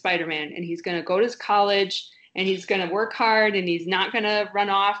stop being Spider-Man, and he's going to go to college, and he's going to work hard, and he's not going to run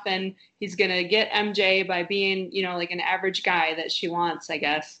off, and he's going to get MJ by being, you know, like an average guy that she wants, I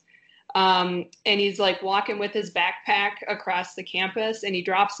guess. And he's like walking with his backpack across the campus, and he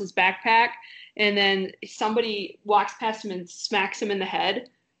drops his backpack, and then somebody walks past him and smacks him in the head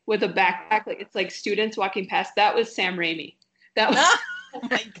with a backpack. Like it's like students walking past. That was Sam Raimi. That was Oh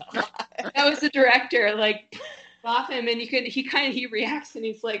my God. that was the director. Like off him, and he reacts, and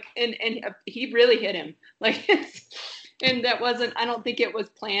he's like, and he really hit him. Like and that wasn't. I don't think it was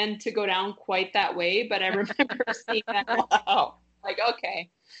planned to go down quite that way, but I remember seeing that. Wow. Like okay.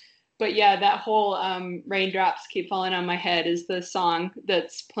 But yeah, that whole "Raindrops Keep Falling on My Head" is the song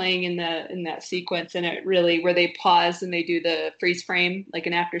that's playing in that sequence, and it really, where they pause and they do the freeze frame like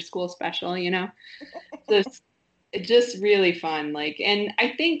an after school special, you know. So it's just really fun. Like, and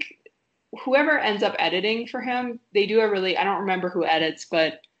I think whoever ends up editing for him, they do a really, I don't remember who edits,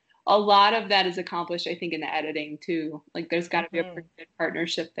 but a lot of that is accomplished, I think, in the editing too. Like, there's got to be a pretty good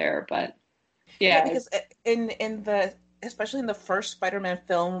partnership there. But yeah, because in the, especially in the first Spider-Man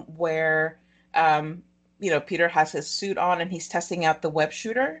film where, Peter has his suit on and he's testing out the web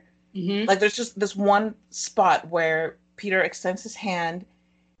shooter. Mm-hmm. Like there's just this one spot where Peter extends his hand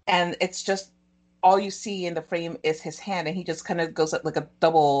and it's just all you see in the frame is his hand, and he just kind of goes at like a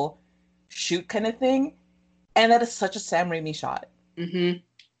double shoot kind of thing. And that is such a Sam Raimi shot. Mm-hmm.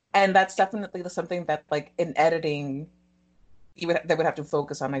 And that's definitely something that like in editing they would have to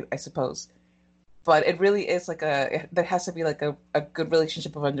focus on, I suppose. But it really is like there has to be like a good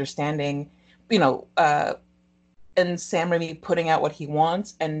relationship of understanding, and Sam Raimi putting out what he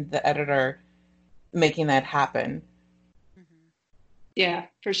wants and the editor making that happen. Yeah,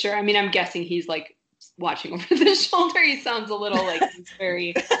 for sure. I mean, I'm guessing he's like watching over the shoulder. He sounds a little like he's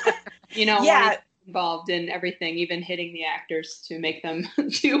very, yeah, involved in everything, even hitting the actors to make them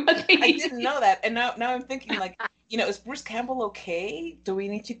do what they need. I didn't know that. And now I'm thinking like, is Bruce Campbell okay? Do we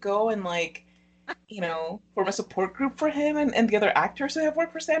need to go and like, form a support group for him and the other actors who have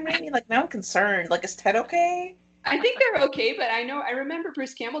worked for Sam Raimi? Like, now I'm concerned. Like, is Ted okay? I think they're okay, but I remember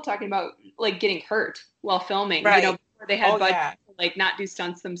Bruce Campbell talking about like getting hurt while filming, right. where they had Oh, budget yeah. to like not do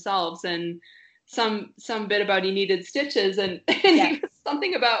stunts themselves, and some bit about he needed stitches, and Yeah. he was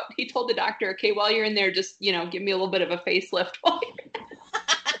something about he told the doctor, okay, while you're in there, just give me a little bit of a facelift while you're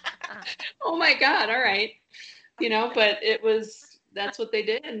oh my God, all right. But that's what they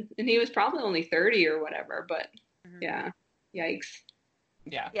did. And he was probably only 30 or whatever, but yeah, yikes.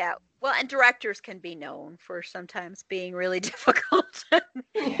 Yeah. Yeah. Well, and directors can be known for sometimes being really difficult.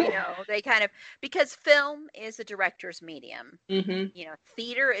 They kind of, because film is a director's medium. Mm-hmm.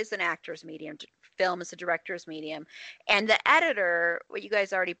 Theater is an actor's medium. Film is a director's medium. And the editor, what you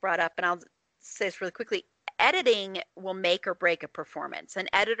guys already brought up, and I'll say this really quickly, editing will make or break a performance. An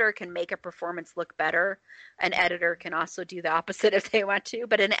editor can make a performance look better. An editor can also do the opposite if they want to,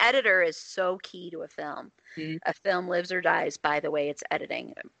 but an editor is so key to a film. Mm-hmm. A film lives or dies by the way it's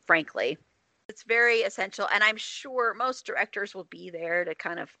editing, frankly. It's very essential, and I'm sure most directors will be there to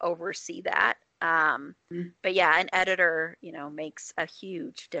kind of oversee that. But yeah, an editor, makes a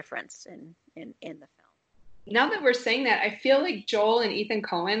huge difference in the film. Now that we're saying that, I feel like Joel and Ethan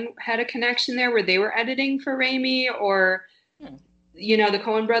Coen had a connection there where they were editing for Raimi, or the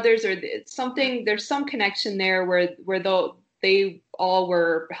Coen brothers, or something. There's some connection there where they all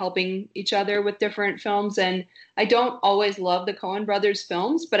were helping each other with different films. And I don't always love the Coen brothers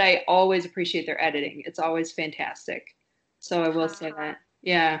films, but I always appreciate their editing. It's always fantastic. So I will say that.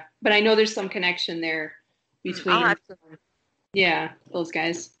 Yeah. But I know there's some connection there between those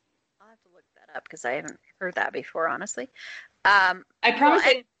guys. I'll have to look that up because I haven't heard that before, honestly. I promise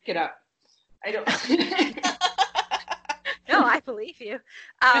I didn't pick it up. I don't. No, I believe you.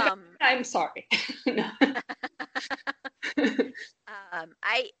 I'm sorry.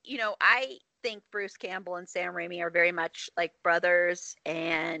 I think Bruce Campbell and Sam Raimi are very much like brothers,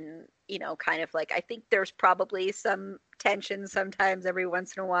 and kind of like, I think there's probably some tension sometimes every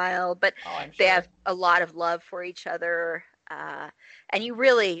once in a while, but they have a lot of love for each other. And you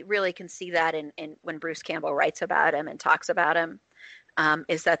really, really can see that in when Bruce Campbell writes about him and talks about him,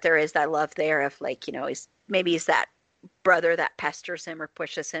 is that there is that love there of like, he's that brother that pesters him or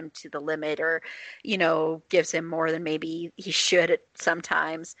pushes him to the limit, or gives him more than maybe he should at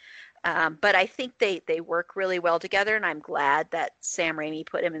sometimes. But I think they work really well together, and I'm glad that Sam Raimi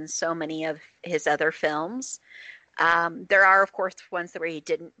put him in so many of his other films. There are, of course, ones where he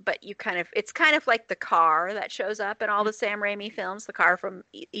didn't, but it's kind of like the car that shows up in all the Sam Raimi films, the car from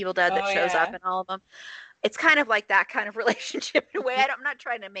Evil Dead that shows up in all of them. It's kind of like that kind of relationship in a way. I'm not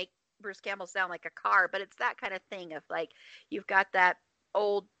trying to make Bruce Campbell sound like a car, but it's that kind of thing of like, you've got that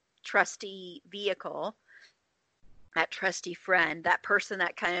old trusty vehicle, that trusty friend, that person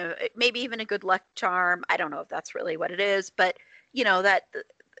that kind of, maybe even a good luck charm. I don't know if that's really what it is, but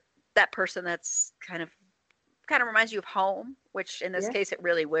that person that's kind of reminds you of home, which in this case it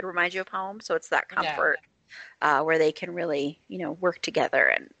really would remind you of home. So it's that comfort where they can really work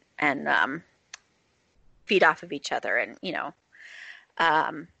together and feed off of each other, and I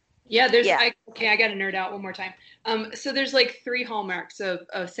got to nerd out one more time. So there's like 3 hallmarks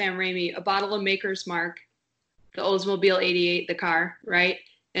of Sam Raimi: a bottle of Maker's Mark, the Oldsmobile 88, the car, right?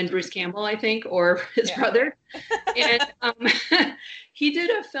 And Bruce Campbell, I think, or his brother. And he did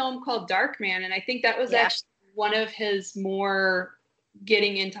a film called Darkman, and I think that was actually one of his more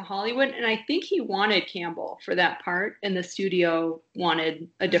getting into Hollywood. And I think he wanted Campbell for that part, and the studio wanted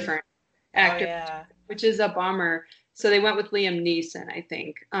a different actor, which is a bummer. So they went with Liam Neeson, I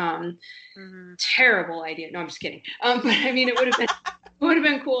think. Terrible idea. No, I'm just kidding. But I mean, it would have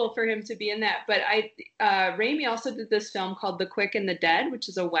been cool for him to be in that. But Raimi also did this film called The Quick and the Dead, which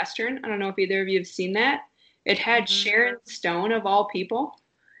is a Western. I don't know if either of you have seen that. It had Sharon Stone, of all people.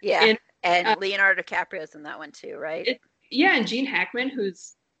 Yeah. And Leonardo DiCaprio's in that one too, right? And Gene Hackman,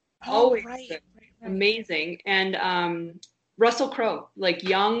 who's always amazing. And Russell Crowe, like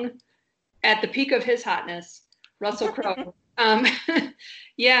young, at the peak of his hotness, Russell Crowe. And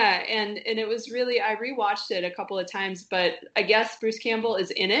it was really, I rewatched it a couple of times, but I guess Bruce Campbell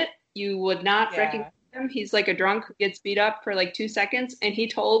is in it. You would not recognize him. He's like a drunk who gets beat up for like 2 seconds. And he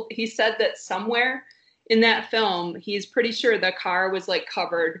said that somewhere in that film, he's pretty sure the car was like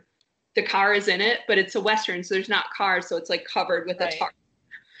covered. The car is in it, but it's a Western, so there's not cars, so it's like covered with a tarp.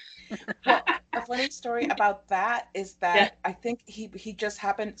 Well, a funny story about that is that I think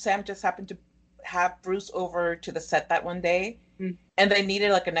Sam just happened to have Bruce over to the set that one day, and they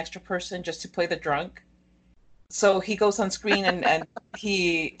needed like an extra person just to play the drunk. So he goes on screen and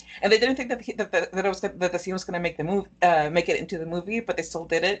they didn't think that the scene was going to make the movie, make it into the movie, but they still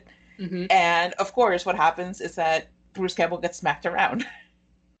did it. And of course, what happens is that Bruce Campbell gets smacked around.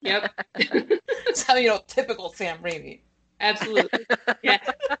 Yep. So typical Sam Raimi. Absolutely. Yeah.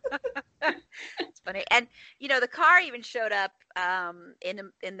 It's funny. And the car even showed up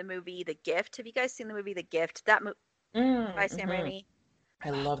in the movie The Gift. Have you guys seen the movie The Gift? That movie by Sam Raimi. I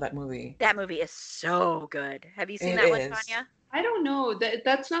love that movie. That movie is so good. Have you seen It that one, is. Tanya? I don't know.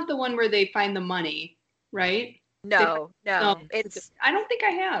 That's not the one where they find the money, right? No. No, It's I don't think I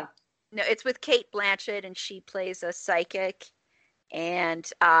have. no, it's with Kate Blanchett, and she plays a psychic, and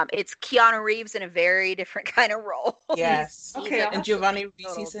it's Keanu Reeves in a very different kind of role. Yes. Okay, And Giovanni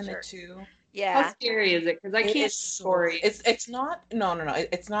total Ribisi's in jerk. it too. How Yeah. scary is it? Because I It can't is so story. It's not no.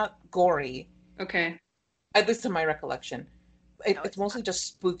 It's not gory. Okay. At least to my recollection. No, It's mostly just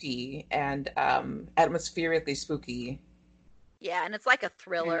spooky and atmospherically spooky. Yeah, and it's like a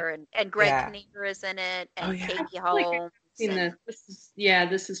thriller, and Greg Yeah. Kinnear is in it, and Oh, yeah. Katie I feel like I've Holmes. seen and,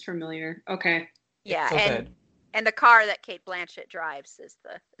 this is familiar. Okay. yeah, It's so and good. and the car that Kate Blanchett drives is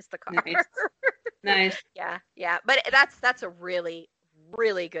the car. Nice. Nice. Yeah. But that's a really,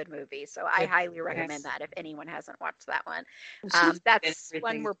 really good movie. So I It highly is. recommend that if anyone hasn't watched that one. She's That's in one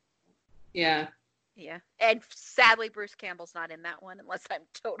everything. where Yeah. yeah. And sadly Bruce Campbell's not in that one unless I'm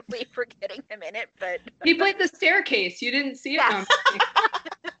totally forgetting him in it. But He played the staircase. You didn't see it? Yeah.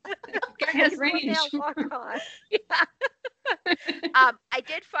 No, guy has Yes, range. Linnell walk on. I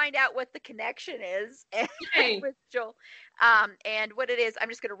did find out what the connection is Yay. with Joel. And what it is, I'm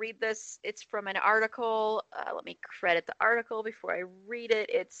just going to read this. It's from an article. Let me credit the article before I read it.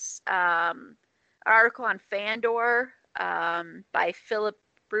 It's an article on Fandor by Philip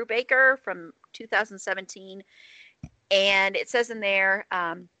Brubaker from 2017. And it says in there,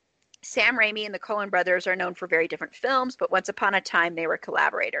 Sam Raimi and the Coen brothers are known for very different films, but once upon a time they were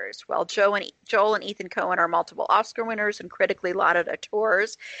collaborators. While Joel and Ethan Coen are multiple Oscar winners and critically lauded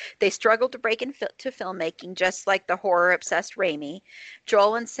auteurs, they struggled to break into filmmaking just like the horror-obsessed Raimi.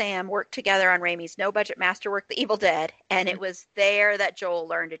 Joel and Sam worked together on Raimi's no-budget masterwork, The Evil Dead, and it was there that Joel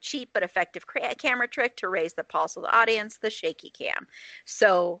learned a cheap but effective camera trick to raise the pulse of the audience, the shaky cam.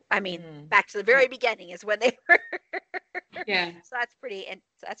 So, I mean, back to the very beginning is when they were. Yeah. So that's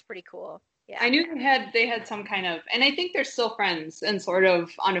pretty cool. Yeah. I knew they had some kind of, and I think they're still friends and sort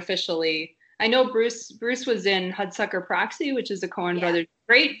of unofficially. I know Bruce was in Hudsucker Proxy, which is a Coen Brothers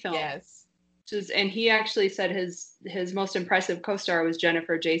great film. Yes. And he actually said his most impressive co-star was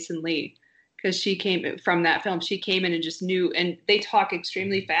Jennifer Jason Leigh, because she came from that film. She came in and just knew, and they talk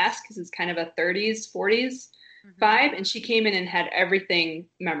extremely fast because it's kind of a 30s, 40s vibe. And she came in and had everything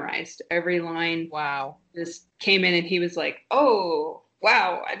memorized, every line. Wow. Just came in and he was like, oh,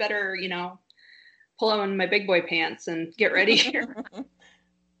 wow, I better, pull on my big boy pants and get ready here.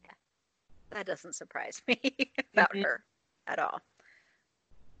 That doesn't surprise me about her at all.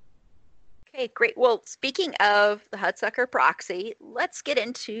 Okay, great. Well, speaking of the Hudsucker Proxy, let's get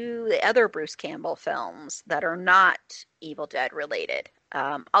into the other Bruce Campbell films that are not Evil Dead related.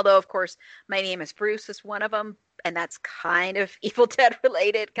 Although, of course, My Name is Bruce is one of them, and that's kind of Evil Dead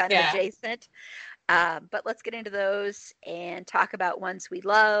related, kind of adjacent. But let's get into those and talk about ones we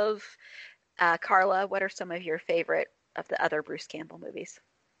love. Carla, what are some of your favorite of the other Bruce Campbell movies?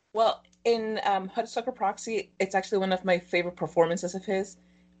 Well, in Hudsucker Proxy, it's actually one of my favorite performances of his.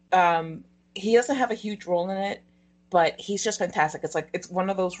 He doesn't have a huge role in it, but he's just fantastic. It's one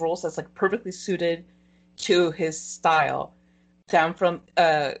of those roles that's like perfectly suited to his style. Down from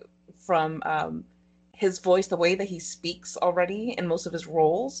his voice, the way that he speaks already in most of his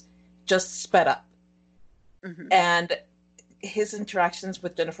roles, just sped up. Mm-hmm. And his interactions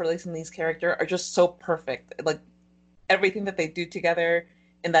with Jennifer Lee's character are just so perfect. Like everything that they do together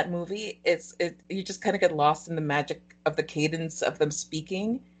in that movie, you just kind of get lost in the magic of the cadence of them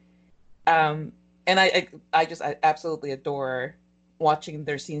speaking. And I absolutely adore watching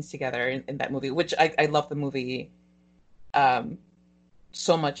their scenes together in that movie, which I love the movie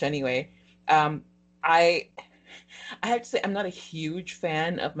so much anyway. I have to say I'm not a huge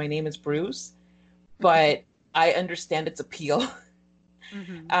fan of My Name is Bruce, but I understand its appeal.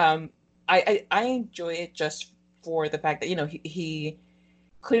 Mm-hmm. I enjoy it just for the fact that, he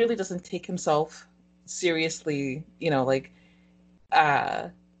clearly doesn't take himself seriously, like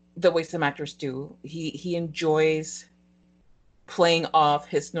the way some actors do. He enjoys playing off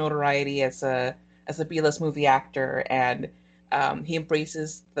his notoriety as a B-list movie actor, and he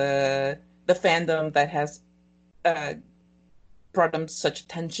embraces the fandom that has brought him such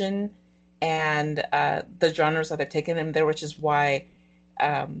attention, and the genres that have taken him there, which is why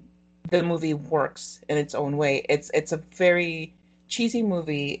the movie works in its own way. It's a very cheesy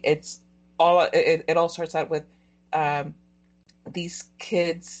movie. It all starts out with these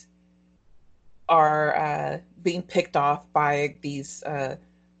kids are being picked off by these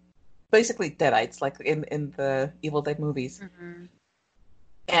basically deadites, like in the Evil Dead movies. Mm-hmm.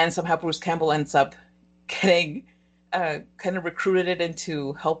 And somehow Bruce Campbell ends up getting kind of recruited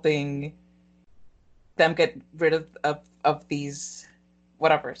into helping them get rid of these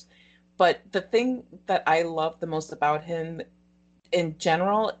whatevers. But the thing that I love the most about him in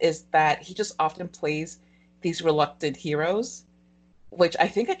general is that he just often plays these reluctant heroes, which I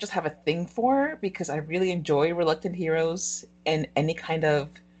think I just have a thing for because I really enjoy reluctant heroes in any kind of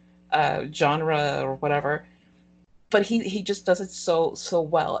genre or whatever. But he just does it so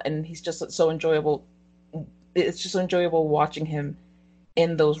well, and he's just so enjoyable. It's just enjoyable watching him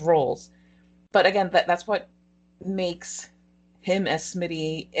in those roles. But again, that's what makes him as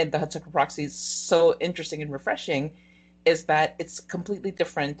Smitty in the Hudsucker Proxy so interesting and refreshing, is that it's completely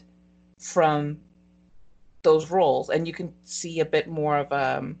different from those roles, and you can see a bit more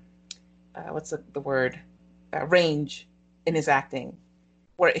of what's the word range in his acting,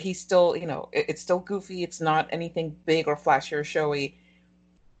 where he's still, it's still goofy. It's not anything big or flashy or showy,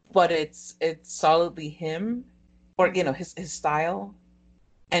 but it's solidly him, or his style,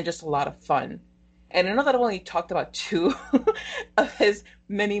 and just a lot of fun. And I know that I've only talked about two of his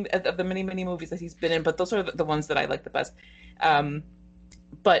of the many movies that he's been in, but those are the ones that I like the best.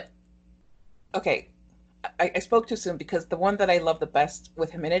 But okay, I spoke too soon, because the one that I love the best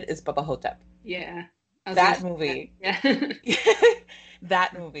with him in it is Bubba Hotep. Yeah. That movie. Yeah.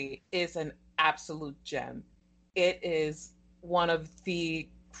 That movie is an absolute gem. It is one of the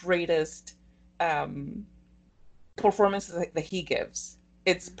greatest performances that he gives.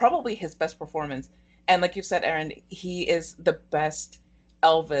 It's probably his best performance. And like you said, Erin, he is the best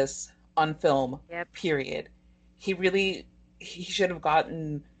Elvis on film, Yep. period. He should have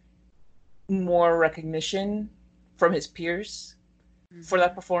gotten more recognition from his peers for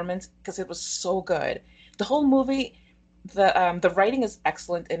that performance, because it was so good. The whole movie, the writing is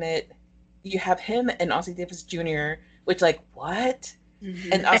excellent in it. You have him and Ossie Davis Jr., which, like, what?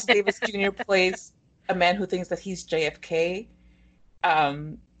 Mm-hmm. And Ossie Davis Jr. plays a man who thinks that he's JFK.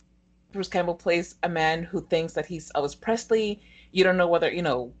 Bruce Campbell plays a man who thinks that he's Elvis Presley. You don't know whether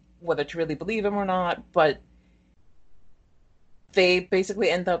to really believe him or not, but they basically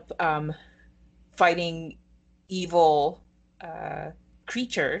end up fighting evil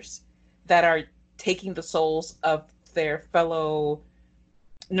creatures that are taking the souls of their fellow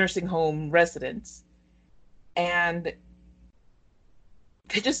nursing home residents. And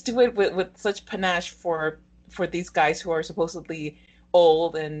they just do it with such panache for these guys who are supposedly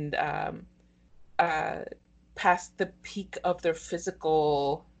old and past the peak of their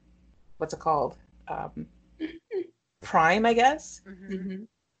physical, what's it called? Prime, I guess. Mm-hmm.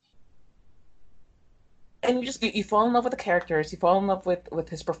 And you fall in love with the characters, you fall in love with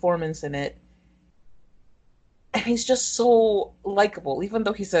his performance in it. And he's just so likable, even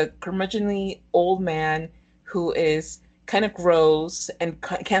though he's a curmudgeonly old man who is kind of gross and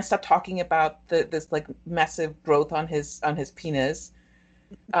can't stop talking about this like massive growth on his penis.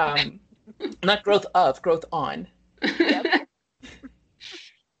 Not growth on. Yep.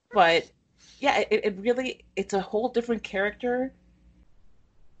 But yeah, it really, it's a whole different character.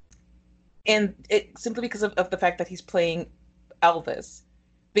 And it simply because of the fact that he's playing Elvis,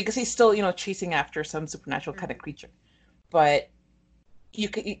 because he's still, chasing after some supernatural kind of creature. But you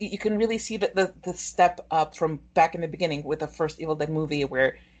can really see the step up from back in the beginning with the first Evil Dead movie,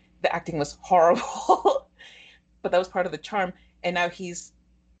 where the acting was horrible, but that was part of the charm. And now he's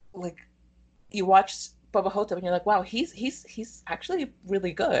like, you watch Bubba Hotep and you're like, wow, he's actually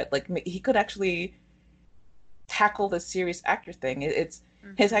really good. Like, he could actually tackle the serious actor thing.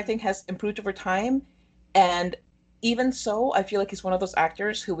 His acting has improved over time, and even so, I feel like he's one of those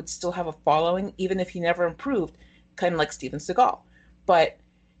actors who would still have a following even if he never improved, kind of like Steven Seagal. But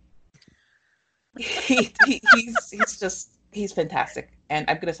he's fantastic, and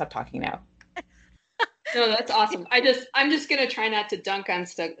I'm gonna stop talking now. No, that's awesome. I'm just gonna try not to dunk on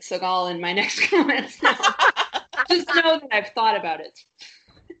Seagal in my next comments now. Just know that I've thought about it.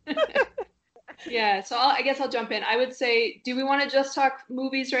 Yeah, so I guess I'll jump in. I would say, do we want to just talk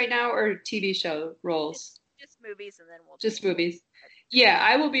movies right now or TV show roles? Just movies, and then we'll just movies. Yeah,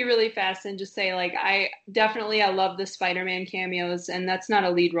 I will be really fast and just say, like, I love the Spider-Man cameos, and that's not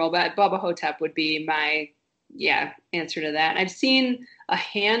a lead role, but Bubba Hotep would be my answer to that. I've seen a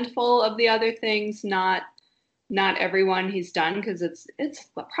handful of the other things, not everyone he's done, because it's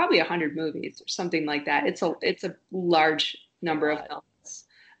probably 100 movies or something like that. It's a large number of films.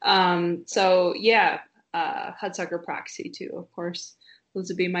 So yeah, Hudsucker Proxy too, of course. Those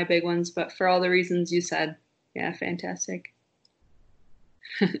would be my big ones, but for all the reasons you said, yeah, fantastic.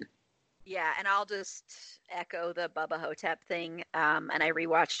 Yeah, and I'll just echo the Bubba Hotep thing. And I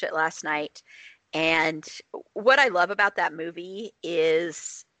rewatched it last night. And what I love about that movie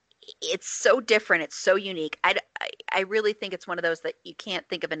is it's so different. It's so unique. I really think it's one of those that you can't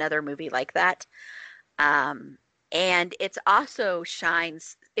think of another movie like that. Um, and it also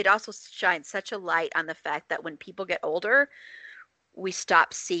shines such a light on the fact that when people get older, we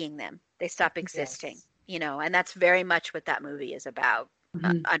stop seeing them. They stop existing, Yes. and that's very much what that movie is about.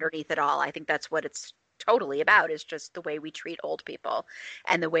 Underneath it all, I think that's what it's totally about, is just the way we treat old people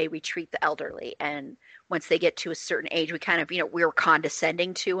and the way we treat the elderly. And once they get to a certain age, we kind of, we're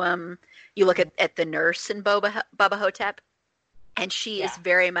condescending to them. You look at the nurse in Bubba Hotep, and she is Yeah.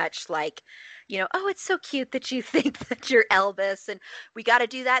 very much like, oh, it's so cute that you think that you're Elvis, and we got to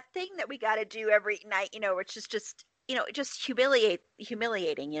do that thing that we got to do every night, which is just, just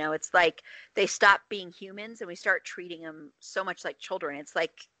humiliating. It's like they stop being humans and we start treating them so much like children. It's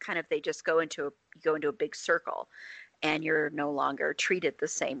like kind of they just go into a big circle, and you're no longer treated the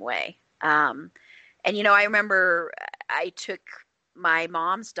same way. And I remember I took my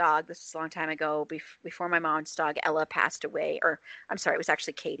mom's dog, this is a long time ago, before my mom's dog Ella passed away, or I'm sorry, it was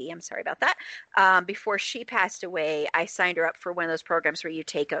actually Katie. I'm sorry about that. Before she passed away, I signed her up for one of those programs where you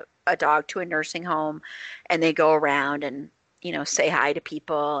take a dog to a nursing home and they go around and, say hi to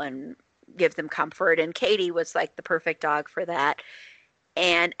people and give them comfort. And Katie was like the perfect dog for that.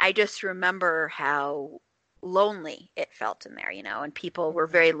 And I just remember how lonely it felt in there, and people were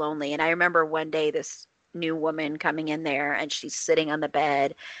very lonely. And I remember one day this new woman coming in there, and she's sitting on the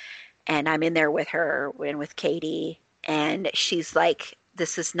bed, and I'm in there with her and with Katie, and she's like,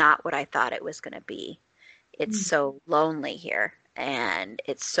 this is not what I thought it was going to be. It's so lonely here, and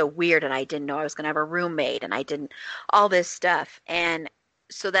it's so weird, and I didn't know I was going to have a roommate, and I didn't, all this stuff. And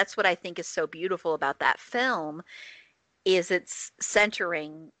so that's what I think is so beautiful about that film, is it's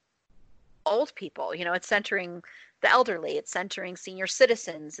centering old people. It's centering the elderly. It's centering senior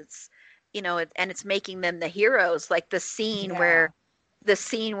citizens. It's, and it's making them the heroes. Like the scene Yeah. where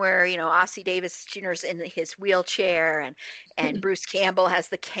Ossie Davis Jr.'s in his wheelchair, and Bruce Campbell has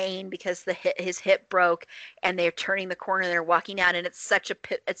the cane because his hip broke, and they're turning the corner and they're walking down, and it's such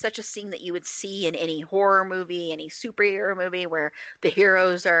a scene that you would see in any horror movie, any superhero movie, where the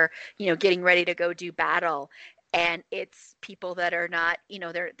heroes are getting ready to go do battle, and it's people that are not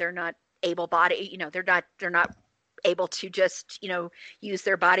they're not able-bodied, they're not able to just use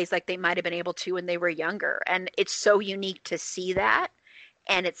their bodies like they might have been able to when they were younger. And it's so unique to see that,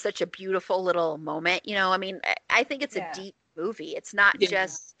 and it's such a beautiful little moment. I mean, I think it's a Yeah. deep movie. It's not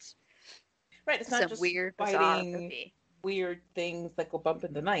just Right. It's not some just weird, bizarre fighting movie. weird things that go bump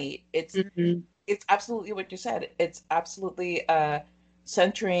in the night. Mhm. It's absolutely what you said. It's absolutely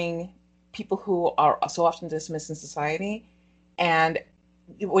centering people who are so often dismissed in society. And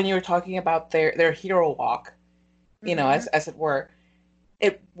when you were talking about their hero walk, Mm-hmm. as it were,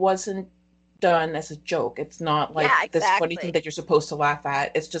 it wasn't done as a joke. It's not like Yeah, this funny thing exactly. that you're supposed to laugh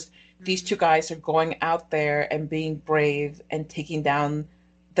at. It's just these two Mm-hmm. guys are going out there and being brave and taking down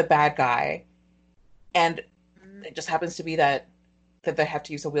the bad guy. And it just happens to be that they have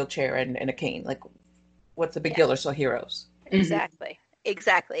to use a wheelchair and a cane. Like, what's the big Yeah, deal? They're still heroes. Mhm. exactly.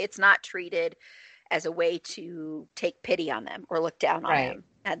 Exactly. It's not treated as a way to take pity on them or look down on Right. them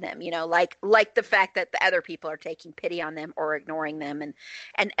at them, like the fact that the other people are taking pity on them or ignoring them. And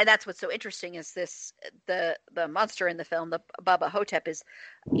that's what's so interesting, is the monster in the film, the Bubba Hotep, is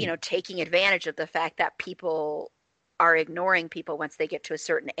taking advantage of the fact that people are ignoring people once they get to a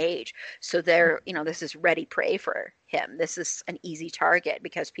certain age. So they're, this is ready prey for him. This is an easy target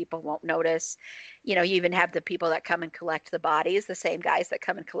because people won't notice. You even have the people that come and collect the bodies, the same guys that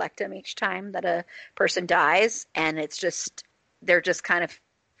come and collect them each time that a person dies. And it's just, they're just kind of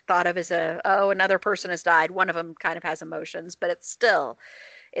thought of as another person has died. One of them kind of has emotions, but it's still,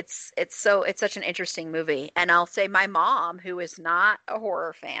 it's such an interesting movie. And I'll say my mom, who is not a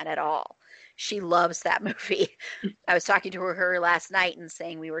horror fan at all, she loves that movie. I was talking to her last night and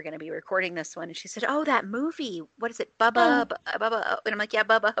saying we were going to be recording this one, and she said, "Oh, that movie. What is it, Oh, Bubba?" And I'm like, "Yeah,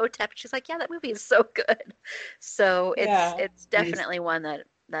 Bubba Hotep." She's like, "Yeah, that movie is so good." So it's yeah. it's Nice. definitely one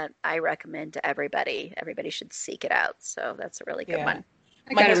that I recommend to everybody. Everybody should seek it out. So that's a really good Yeah. one.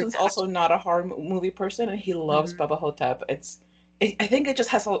 I My gotta husband's rewatch. also not a horror movie person, and he loves Hmm. Bubba Hotep. I think it just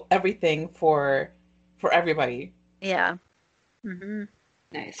has everything for everybody. Yeah. Hmm.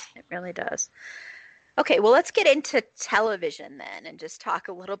 Nice. It really does. Okay, well, let's get into television then, and just talk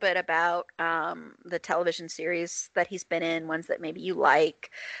a little bit about the television series that he's been in, ones that maybe you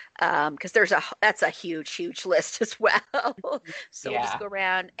like, because that's a huge, huge list as well. So we'll just Yeah. go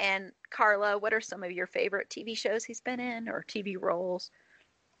around. And Carla, what are some of your favorite TV shows he's been in, or TV roles?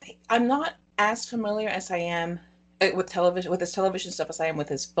 I'm not as familiar as I am with television, with his television stuff, as I am with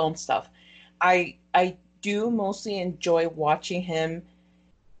his film stuff. I do mostly enjoy watching him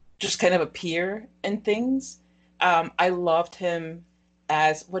just kind of appear in things. I loved him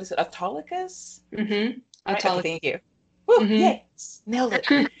as, what is it, Autolycus? Mm-hmm. Right? Okay, Autolycus. thank you. Woo, Mm-hmm. yes, nailed it.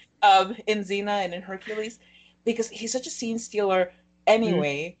 In Xena and in Hercules, because he's such a scene stealer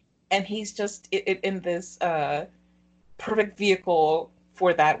anyway, and he's just in this perfect vehicle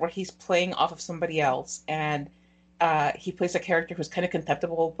for that, where he's playing off of somebody else, and he plays a character who's kind of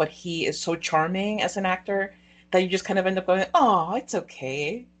contemptible, but he is so charming as an actor that you just kind of end up going, "Oh, it's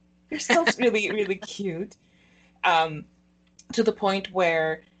okay. You're still really, really cute." Um, to the point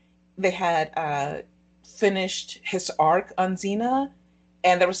where they had finished his arc on Xena,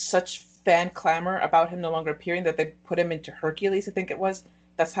 and there was such fan clamor about him no longer appearing that they put him into Hercules, I think it was.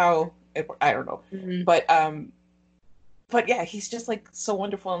 That's how it, I don't know. Mm-hmm. But yeah, he's just like so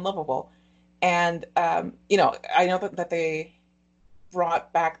wonderful and lovable. And I know that they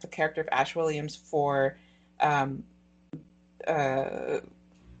brought back the character of Ash Williams for um, uh,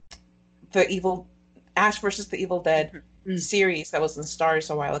 the evil Ash versus the Evil Dead Mm-hmm. series that was in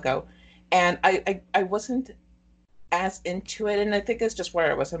Stars a while ago, and I wasn't as into it, and I think it's just where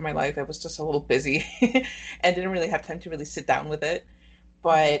I was in my life. I was just a little busy and didn't really have time to really sit down with it.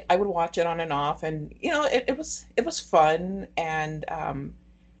 But I would watch it on and off, and it was fun, and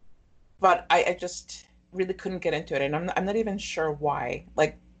but I just really couldn't get into it, and I'm not even sure why.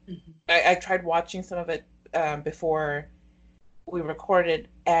 Like Mm-hmm. I tried watching some of it before we recorded,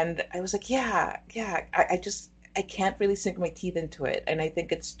 and I was like, yeah, I can't really sink my teeth into it, and I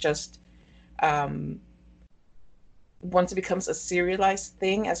think it's just um, once it becomes a serialized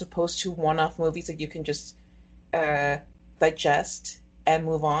thing as opposed to one-off movies that you can just uh, digest and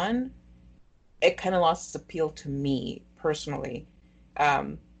move on, it kind of lost its appeal to me personally.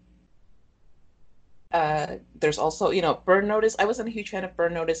 Um, there's also, Burn Notice. I wasn't a huge fan of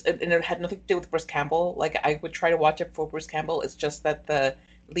Burn Notice, and it had nothing to do with Bruce Campbell. Like, I would try to watch it for Bruce Campbell. It's just that the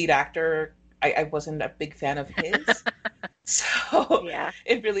lead actor, I wasn't a big fan of his. So Yeah.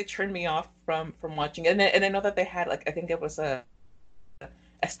 it really turned me off from watching it. And I know that they had, like, I think it was a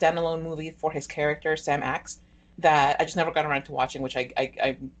standalone movie for his character, Sam Axe, that I just never got around to watching, which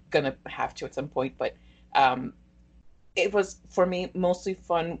I'm gonna have to at some point. But um, it was, for me, mostly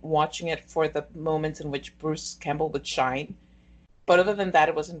fun watching it for the moments in which Bruce Campbell would shine. But other than that,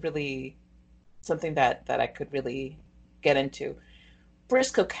 it wasn't really something that I could really get into.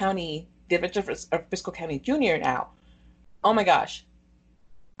 Briscoe County, The Adventures of Briscoe County Jr. now. Oh my gosh.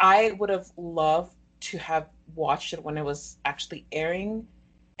 I would have loved to have watched it when it was actually airing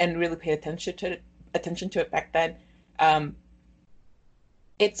and really paid attention to it back then. Um,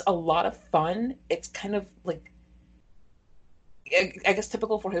 it's a lot of fun. It's kind of like, I guess,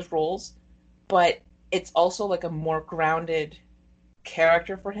 typical for his roles, but it's also like a more grounded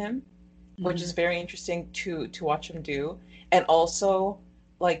character for him, which is very interesting to watch him do, and also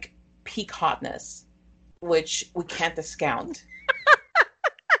like peak hotness, which we can't discount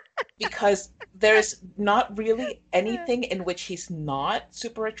because there's not really anything in which he's not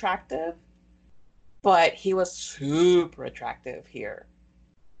super attractive, but he was super attractive here.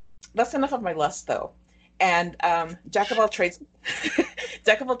 That's enough of my lust, though. And Jack of all trades,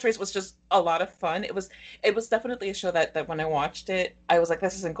 Jack of all trades was just a lot of fun. It was definitely a show that when I watched it, I was like,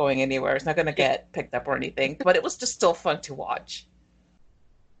 this isn't going anywhere. It's not going to get picked up or anything. But it was just still fun to watch.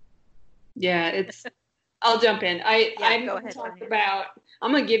 Yeah, I'll jump in. I'm go going to ahead, talk Tanya. about.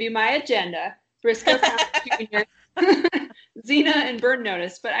 I'm going to give you my agenda: Briscoe County Jr., Xena, and Burn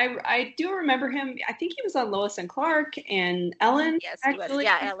Notice. But I do remember him. I think he was on Lois and Clark and Ellen. Yes, actually.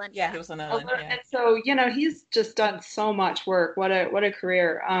 yeah, Ellen. Yeah, he was on Ellen. Yeah. And so he's just done so much work. What a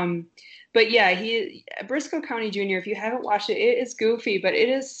career. But yeah, Briscoe County Jr. If you haven't watched it, it is goofy, but it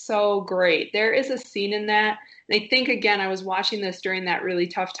is so great. There is a scene in that, and I think again I was watching this during that really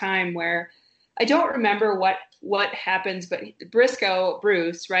tough time where I don't remember what happens, but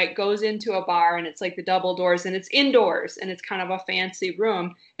Bruce, right, goes into a bar and it's like the double doors and it's indoors and it's kind of a fancy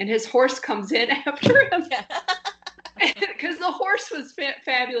room and his horse comes in after him because the horse was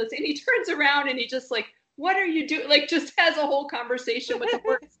fabulous, and he turns around and he just like, what are you doing? Like, just has a whole conversation with the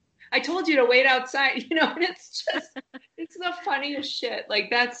horse. I told you to wait outside, and it's the funniest shit.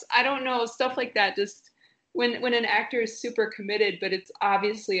 Like, I don't know, stuff like that. Just when an actor is super committed, but it's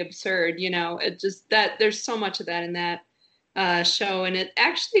obviously absurd, it just that there's so much of that in that show. And it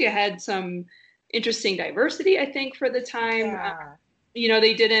actually had some interesting diversity, I think, for the time. Yeah.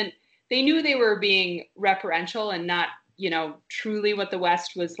 They knew they were being referential and not, truly what the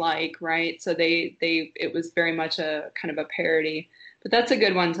West was like. Right. So it was very much a kind of a parody, but that's a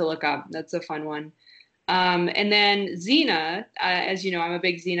good one to look up. That's a fun one. And then Xena, as you know, I'm a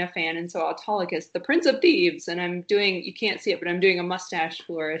big Xena fan, and so Autolycus, the Prince of Thieves, and you can't see it, but I'm doing a mustache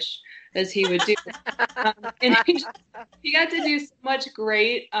flourish as he would do. And he got to do so much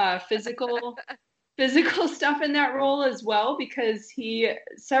great physical stuff in that role as well, because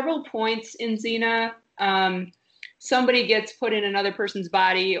several points in Xena, somebody gets put in another person's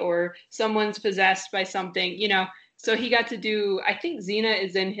body or someone's possessed by something, so he got to do, I think Xena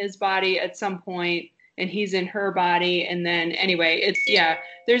is in his body at some point and he's in her body. And then anyway,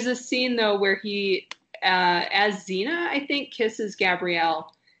 there's a scene though where he, as Xena, I think, kisses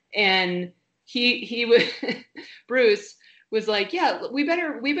Gabrielle, and he would, Bruce was like, yeah, we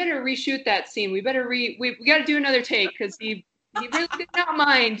better reshoot that scene. We got to do another take, because he really did not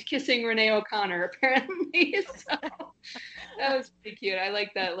mind kissing Renee O'Connor, apparently. So that was pretty cute. I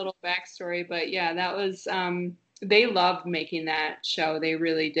like that little backstory. But yeah, that was, they loved making that show. They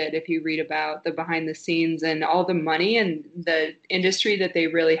really did. If you read about the behind the scenes and all the money and the industry that they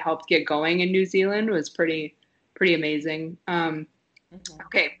really helped get going in New Zealand was pretty amazing.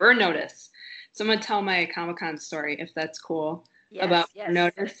 Okay, Burn Notice. So I'm going to tell my Comic-Con story, if that's cool. Yes, about yes. Burn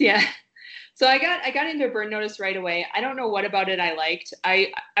Notice. Yeah. So I got into Burn Notice right away. I don't know what about it I liked.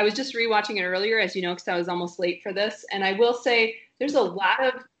 I was just rewatching it earlier, as you know, because I was almost late for this. And I will say there's a lot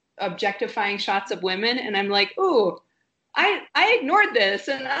of objectifying shots of women, and I'm like, ooh, I ignored this,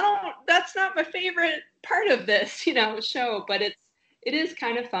 and that's not my favorite part of this, show. But it is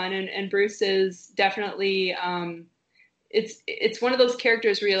kind of fun, and Bruce is definitely it's one of those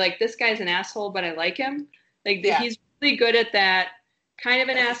characters where you're like, this guy's an asshole, but I like him. He's really good at that kind of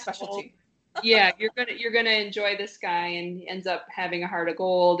an asshole. Yeah, you're gonna enjoy this guy, and he ends up having a heart of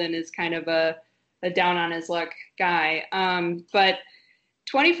gold and is kind of a down on his luck guy. But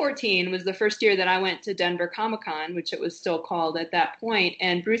 2014 was the first year that I went to Denver Comic-Con, which it was still called at that point,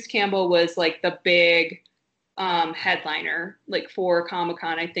 and Bruce Campbell was like the big headliner for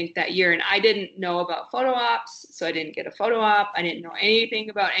Comic-Con, I think, that year. And I didn't know about photo ops, so I didn't get a photo op. I didn't know anything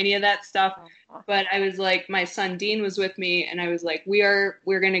about any of that stuff. But I was like, my son Dean was with me, and I was like, we're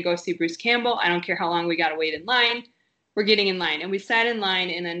going to go see Bruce Campbell. I don't care how long we got to wait in line. We're getting in line. And we sat in line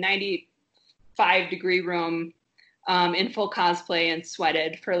in a 95-degree room in full cosplay and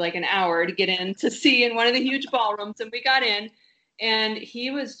sweated for like an hour to get in to see in one of the huge ballrooms. And we got in, and he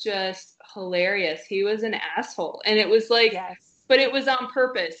was just hilarious. He was an asshole. And it was like, yes. But it was on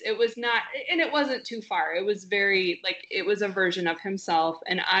purpose. It was not, and it wasn't too far. It was very, it was a version of himself.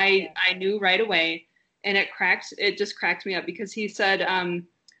 And I knew right away, and it just cracked me up, because he said, all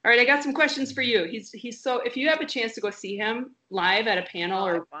right, I got some questions for you. He's so, if you have a chance to go see him live at a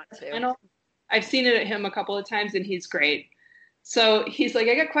panel I've seen it at him a couple of times, and he's great. So he's like,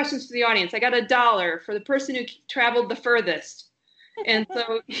 I got questions for the audience. I got $1 for the person who traveled the furthest. And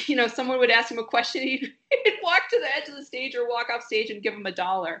so, someone would ask him a question, he'd walk to the edge of the stage or walk off stage and give him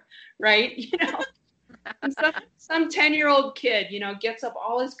 $1, right? And some 10-year-old kid, gets up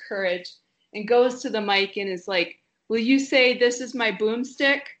all his courage and goes to the mic and is like, will you say this is my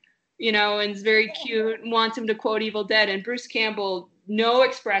boomstick? And is very cute and wants him to quote Evil Dead. And Bruce Campbell, no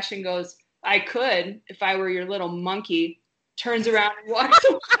expression, goes, I could if I were your little monkey, turns around and walks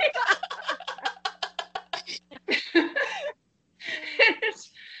away.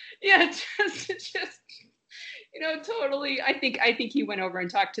 just totally. I think he went over and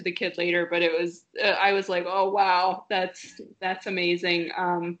talked to the kid later, but it was I was like, oh wow, that's amazing.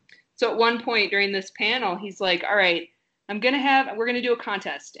 So at one point during this panel, he's like, all right, we're gonna do a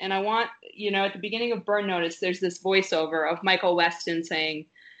contest, and I want, at the beginning of Burn Notice, there's this voiceover of Michael Weston saying,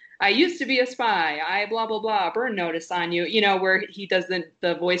 I used to be a spy, I blah blah blah, burn notice on you, where he does the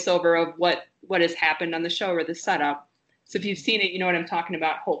voiceover of what has happened on the show or the setup. So if you've seen it, you know what I'm talking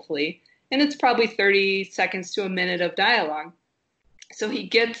about, hopefully. And it's probably 30 seconds to a minute of dialogue. So he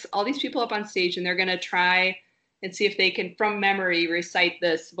gets all these people up on stage, and they're going to try and see if they can, from memory, recite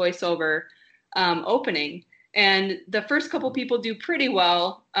this voiceover opening. And the first couple people do pretty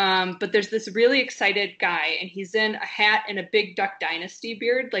well, but there's this really excited guy, and he's in a hat and a big Duck Dynasty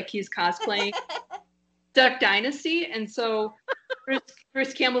beard, like he's cosplaying Duck Dynasty. And so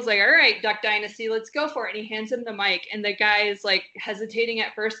Bruce Campbell's like, all right, Duck Dynasty, let's go for it. And he hands him the mic, and the guy is like hesitating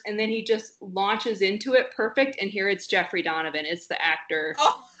at first, and then he just launches into it perfect. And here it's Jeffrey Donovan. It's the actor.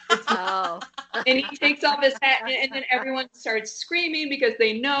 Oh. And he takes off his hat, and then everyone starts screaming because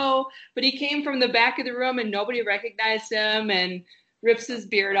they know, but he came from the back of the room and nobody recognized him, and rips his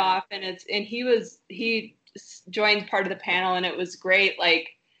beard off, and he joined part of the panel, and it was great.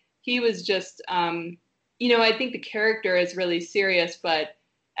 Like, he was just, I think the character is really serious, but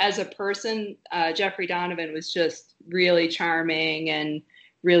as a person, Jeffrey Donovan was just really charming and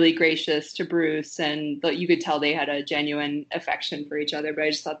really gracious to Bruce, and you could tell they had a genuine affection for each other. But I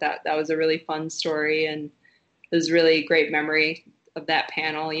just thought that was a really fun story, and it was really great memory of that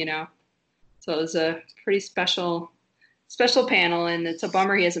panel, you know. So it was a pretty special panel, and it's a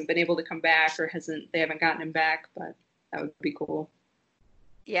bummer he hasn't been able to come back, or they haven't gotten him back, but that would be cool.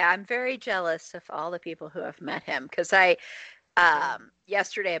 Yeah, I'm very jealous of all the people who have met him, because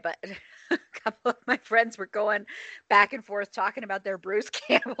yesterday, but a couple of my friends were going back and forth talking about their Bruce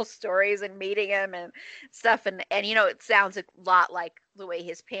Campbell stories and meeting him and stuff. And you know, it sounds a lot like the way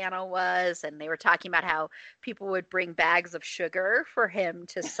his panel was. And they were talking about how people would bring bags of sugar for him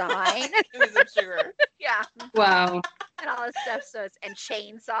to sign. Bags of sugar. Yeah. Wow. And all this stuff. And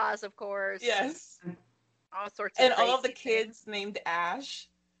chainsaws, of course. Yes. All sorts of And all of the things. kids named Ash.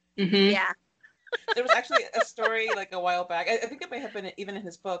 Mm-hmm. Yeah. There was actually a story like a while back. I think it may have been even in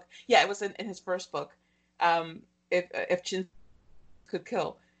his book. Yeah, it was in his first book. If Chin Could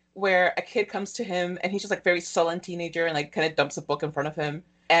Kill, where a kid comes to him and he's just like very sullen teenager and like kind of dumps a book in front of him,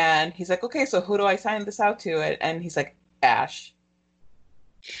 and he's like, "Okay, so who do I sign this out to?" And he's like, "Ash."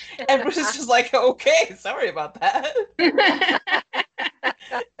 And Bruce is just like, "Okay, sorry about that."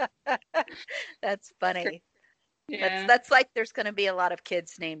 That's funny. Yeah. That's like there's going to be a lot of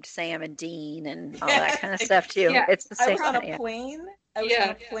kids named Sam and Dean and all that kind of stuff too. Yeah. It's the same. I was on a plane. I was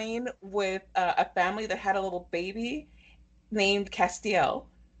on a plane with a family that had a little baby named Castiel.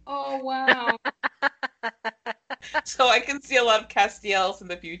 Oh wow. So I can see a lot of Castiels in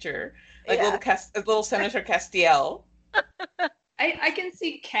the future, like little Senator Castiel. I can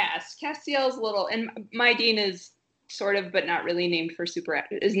see Castiel's little, and my Dean is sort of, but not really named for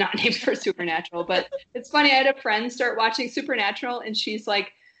Supernatural. But it's funny. I had a friend start watching Supernatural, and she's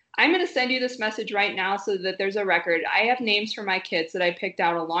like, "I'm going to send you this message right now so that there's a record. I have names for my kids that I picked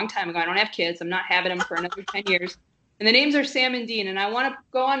out a long time ago. I don't have kids. I'm not having them for another 10 years. And the names are Sam and Dean. And I want to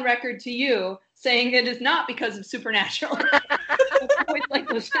go on record to you saying it is not because of Supernatural." I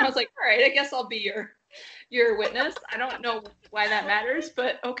was like, all right, I guess I'll be your witness. I don't know why that matters,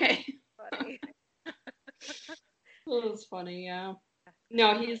 but okay. Funny. It was funny, yeah.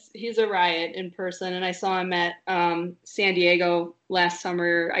 No, he's a riot in person, and I saw him at San Diego last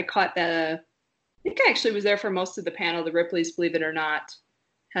summer. I think I actually was there for most of the panel. The Ripley's, believe it or not,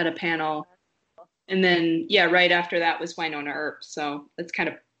 had a panel, and then right after that was Winona Earp. So that's kind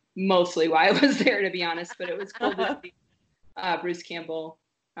of mostly why I was there, to be honest. But it was cool to see Bruce Campbell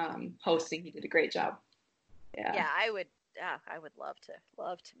hosting. He did a great job. Yeah, I would love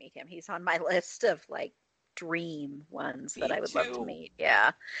to meet him. He's on my list of like dream ones that I would love to meet.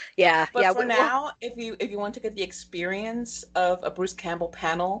 Yeah. But for now, if you want to get the experience of a Bruce Campbell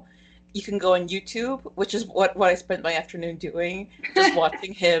panel, you can go on YouTube, which is what I spent my afternoon doing, just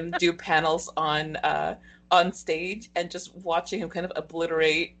watching him do panels on stage and just watching him kind of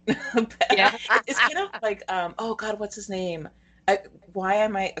obliterate. Yeah. It's kind of like oh God, what's his name?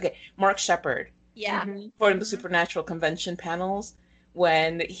 Mark Shepard. Yeah. For the Supernatural convention panels,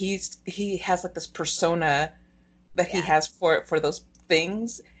 when he has like this persona that he has for those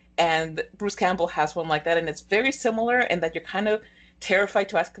things, and Bruce Campbell has one like that, and it's very similar in that you're kind of terrified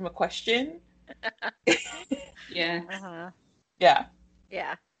to ask him a question. Yeah. Uh-huh. Yeah.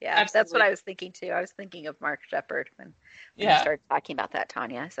 Yeah. Absolutely. That's what I was thinking too. I was thinking of Mark Shepard when you started talking about that,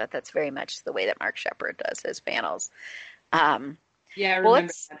 Tanya. So that's very much the way that Mark Shepard does his panels. I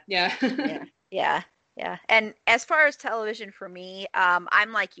remember that. Yeah. And as far as television for me,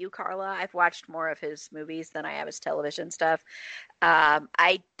 I'm like you, Carla. I've watched more of his movies than I have his television stuff.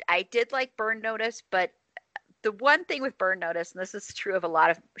 I did like Burn Notice, but the one thing with Burn Notice, and this is true of a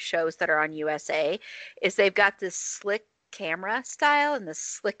lot of shows that are on USA, is they've got this slick camera style and this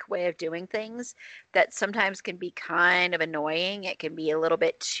slick way of doing things that sometimes can be kind of annoying. It can be a little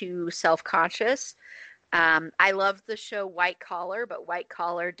bit too self-conscious. I love the show White Collar, but White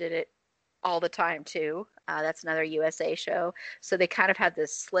Collar did it all the time too. That's another USA show. So they kind of had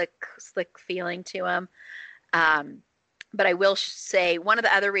this slick feeling to them. But I will say one of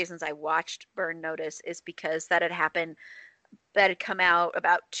the other reasons I watched Burn Notice is because that had come out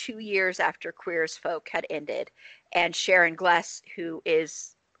about 2 years after Queer as Folk had ended. And Sharon Gless, who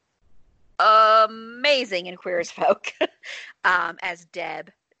is amazing in Queer as Folk, as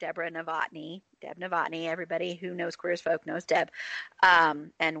Deborah Novotny. Deb Novotny, everybody who knows Queer as Folk knows Deb,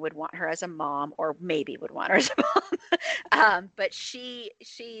 and would want her as a mom, or maybe would want her as a mom. But she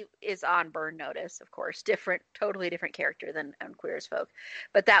is on Burn Notice, of course, totally different character than on Queer as Folk.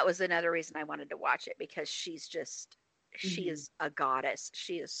 But that was another reason I wanted to watch it, because she is a goddess.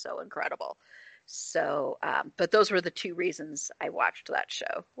 She is so incredible. So, but those were the two reasons I watched that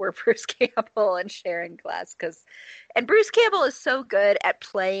show, were Bruce Campbell and Sharon Glass. And Bruce Campbell is so good at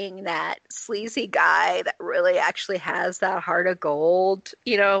playing that sleazy guy that really actually has that heart of gold,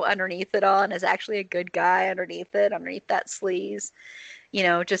 underneath it all, and is actually a good guy underneath that sleaze.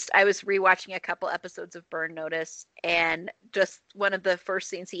 Just I was rewatching a couple episodes of Burn Notice, and just one of the first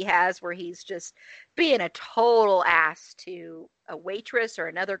scenes he has where he's just being a total ass to a waitress or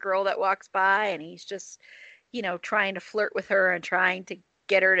another girl that walks by, and he's just, trying to flirt with her and trying to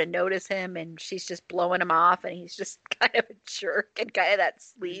get her to notice him, and she's just blowing him off, and he's just kind of a jerk and kind of that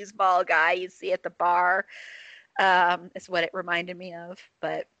sleazeball guy you see at the bar, is what it reminded me of.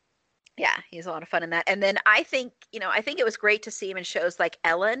 But yeah, he's a lot of fun in that. And then I think it was great to see him in shows like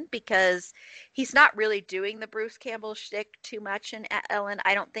Ellen, because he's not really doing the Bruce Campbell shtick too much in Ellen.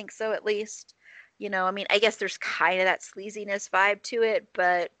 I don't think so, at least. I mean, I guess there's kind of that sleaziness vibe to it,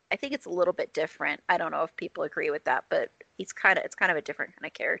 but I think it's a little bit different. I don't know if people agree with that, but it's kind of a different kind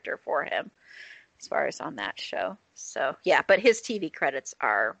of character for him as far as on that show. So yeah, but his TV credits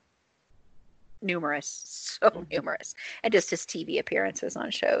are numerous, so numerous, and just his TV appearances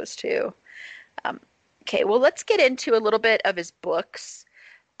on shows too. Okay, well, let's get into a little bit of his books.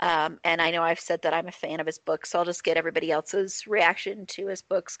 And I know I've said that I'm a fan of his books, so I'll just get everybody else's reaction to his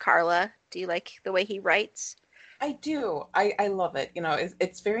books. Carla, do you like the way he writes? I do. I love it.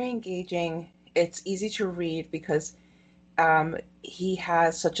 It's very engaging. It's easy to read because he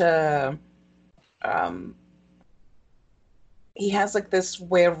has such a he has like this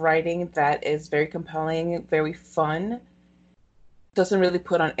way of writing that is very compelling, very fun, doesn't really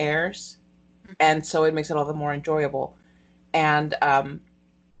put on airs, and so it makes it all the more enjoyable. And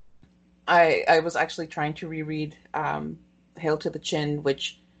I was actually trying to reread Hail to the Chin,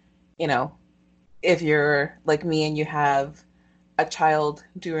 which, if you're like me and you have a child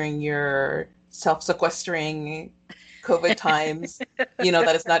during your self-sequestering COVID times, that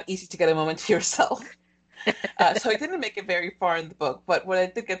it's not easy to get a moment to yourself. So I didn't make it very far in the book, but what I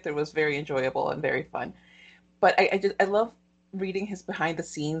did get through was very enjoyable and very fun. But I love reading his behind the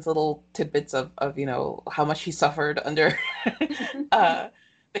scenes little tidbits of how much he suffered under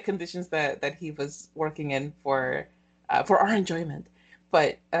the conditions that he was working in for our enjoyment.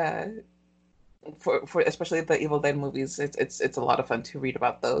 But for especially the Evil Dead movies, it's a lot of fun to read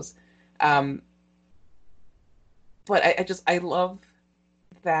about those. But I love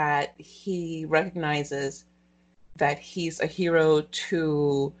that he recognizes that he's a hero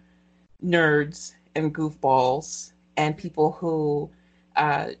to nerds and goofballs and people who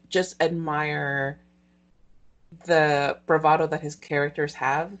just admire the bravado that his characters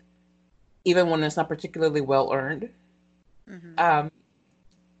have, even when it's not particularly well earned. Mm-hmm.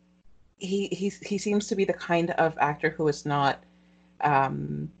 He seems to be the kind of actor who is not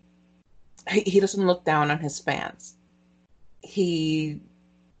he doesn't look down on his fans. He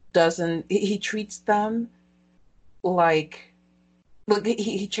treats them like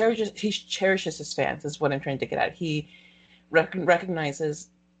he cherishes his fans, is what I'm trying to get at. He recognizes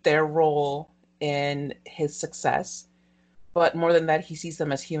their role in his success, but more than that, he sees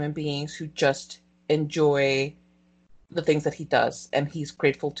them as human beings who just enjoy the things that he does, and he's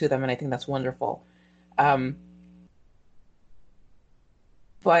grateful to them, and I think that's wonderful. What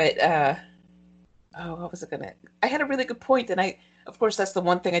was it gonna? I had a really good point, and of course, that's the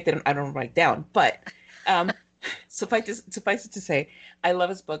one thing I don't write down. But suffice it to say, I love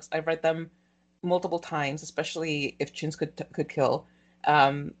his books. I've read them multiple times, especially If Chins Could Kill.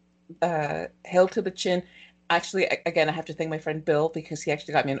 Hail to the Chin. Actually, again, I have to thank my friend Bill, because he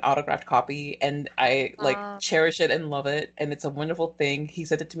actually got me an autographed copy, and I cherish it and love it, and it's a wonderful thing. He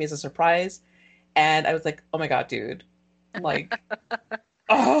sent it to me as a surprise, and I was like, "Oh my god, dude!" Like,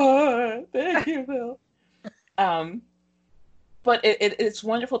 oh, thank you, Bill. But it's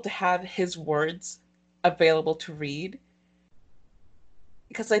wonderful to have his words available to read,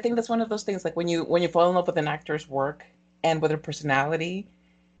 because I think that's one of those things, like when you fall in love with an actor's work and with their personality,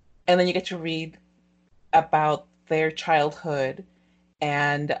 and then you get to read about their childhood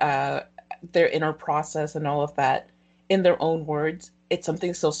and their inner process and all of that in their own words, it's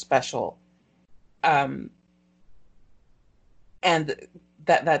something so special. And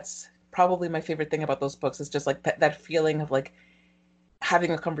that's probably my favorite thing about those books, is just like that feeling of like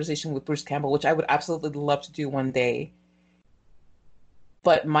having a conversation with Bruce Campbell, which I would absolutely love to do one day,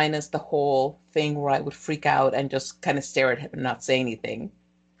 but minus the whole thing where I would freak out and just kind of stare at him and not say anything.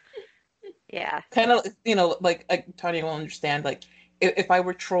 Yeah. Kind of, like Tanya will understand, like if I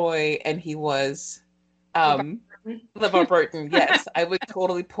were Troy and he was LeVar Burton, yes, I would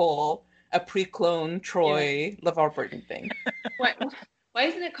totally pull a pre-clone Troy LeVar Burton thing. Why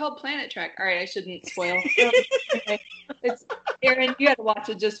isn't it called Planet Trek? All right, I shouldn't spoil. Anyway, it's Aaron. You got to watch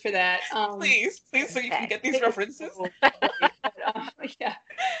it just for that. Please, so you can get these references. Yeah.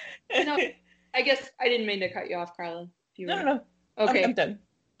 No, I guess I didn't mean to cut you off, Carla. No. Okay. I'm done.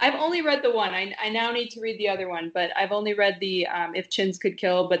 I've only read the one. I now need to read the other one, but I've only read the If Chins Could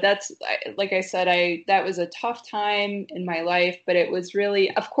Kill. But that's, like I said, that was a tough time in my life. But it was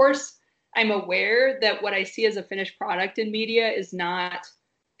really, of course, I'm aware that what I see as a finished product in media is not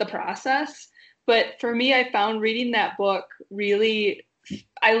the process. But for me, I found reading that book really,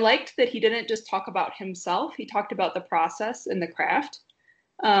 I liked that he didn't just talk about himself. He talked about the process and the craft.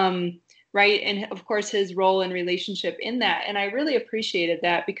 Right. And of course, his role and relationship in that. And I really appreciated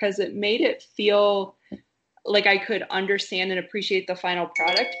that because it made it feel like I could understand and appreciate the final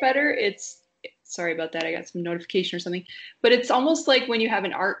product better. Sorry about that. I got some notification or something, but it's almost like when you have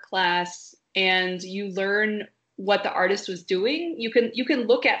an art class and you learn what the artist was doing, you can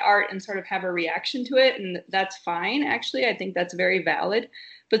look at art and sort of have a reaction to it. And that's fine. Actually, I think that's very valid.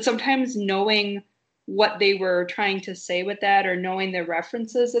 But sometimes knowing what they were trying to say with that, or knowing the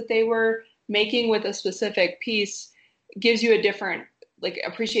references that they were making with a specific piece, gives you a different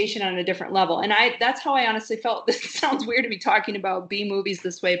appreciation on a different level. And that's how I honestly felt. This sounds weird to be talking about B movies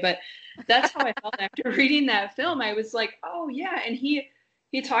this way, but that's how I felt after reading that film. I was like, oh yeah. And he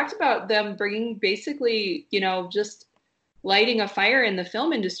talked about them bringing basically, just lighting a fire in the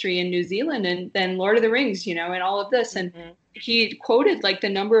film industry in New Zealand, and then Lord of the Rings, and all of this. And he quoted the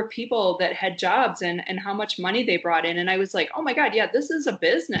number of people that had jobs and how much money they brought in. And I was like, oh my God, yeah, this is a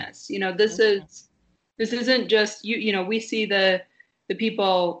business. This isn't just, we see the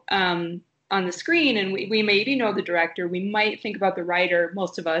people on the screen, and we maybe know the director. We might think about the writer.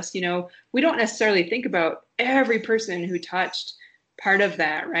 Most of us, we don't necessarily think about every person who touched part of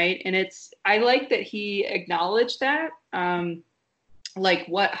that. Right. And I like that he acknowledged that,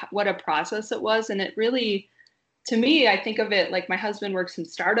 what a process it was. And it really, to me, I think of it like my husband works in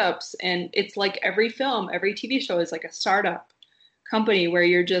startups, and it's like every film, every TV show is like a startup company where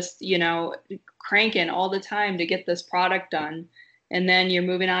you're just, cranking all the time to get this product done. And then you're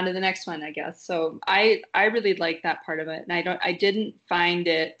moving on to the next one, I guess. So I really like that part of it. And I didn't find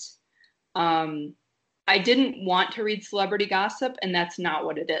it, I didn't want to read celebrity gossip, and that's not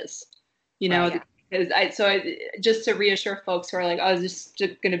what it is, because just to reassure folks who are like, oh, this is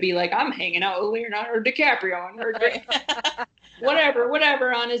just going to be like, I'm hanging out with Leonardo DiCaprio and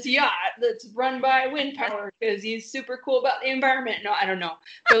whatever on his yacht that's run by wind power because he's super cool about the environment. No, I don't know.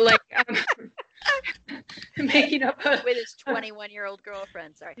 But making up with his 21-year-old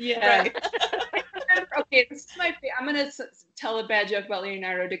girlfriend. Sorry. Yeah. Right. Okay, this is I'm going to tell a bad joke about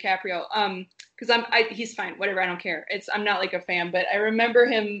Leonardo DiCaprio. Because he's fine, whatever. I don't care. I'm not a fan, but I remember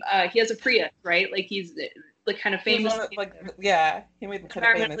him. He has a Prius, right? He's kind of famous. He made kind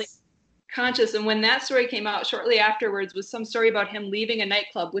of famous. Conscious. And when that story came out shortly afterwards, was some story about him leaving a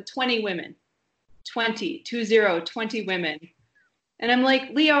nightclub with 20 women, 20 women. And I'm like,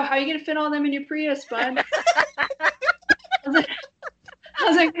 Leo, how are you going to fit all them in your Prius, bud?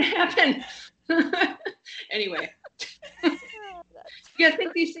 How's that going to happen? Anyway. You gotta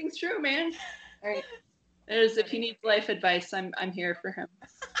think these things through, man. All right. If he needs life advice, I'm here for him.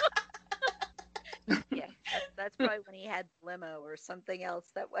 Yeah, that's probably when he had limo or something else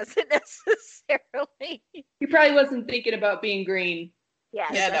that wasn't necessarily. He probably wasn't thinking about being green.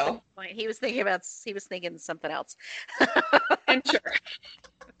 Yeah, no. Point. He was thinking something else. I'm sure.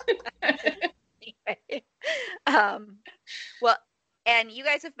 Anyway, well, and you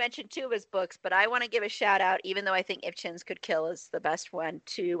guys have mentioned two of his books, but I want to give a shout out, even though I think If Chins Could Kill is the best one,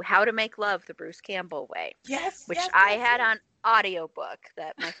 to How to Make Love the Bruce Campbell Way. Yes. Which I had on audiobook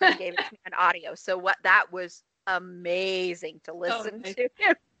that my friend gave it to me on audio. So that was amazing to listen to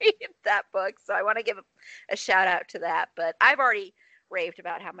and read that book. So I want to give a shout out to that. But I've already raved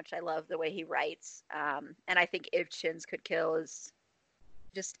about how much I love the way he writes. And I think If Chins Could Kill is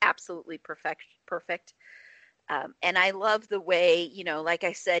just absolutely perfect. And I love the way, like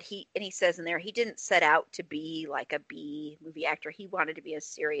I said, he says in there, he didn't set out to be like a B movie actor. He wanted to be a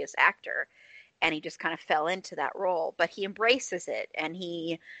serious actor, and he just kind of fell into that role, but he embraces it, and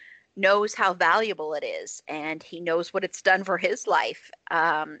he knows how valuable it is, and he knows what it's done for his life.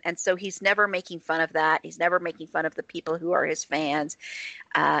 And so he's never making fun of that. He's never making fun of the people who are his fans.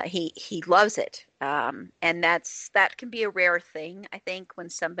 He loves it. And that can be a rare thing, I think, when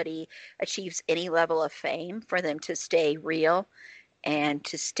somebody achieves any level of fame, for them to stay real and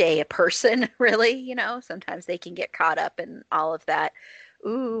to stay a person, really. Sometimes they can get caught up in all of that,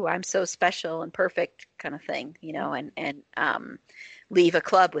 ooh, I'm so special and perfect kind of thing, and leave a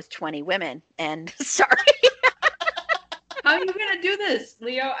club with 20 women. And sorry. How are you gonna do this,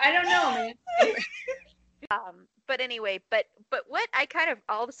 Leo? I don't know, man. Anyway. But anyway, but what I kind of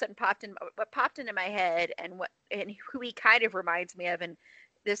all of a sudden what popped into my head, and who he kind of reminds me of, and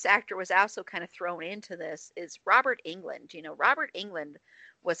this actor was also kind of thrown into this, is Robert Englund. You know, Robert Englund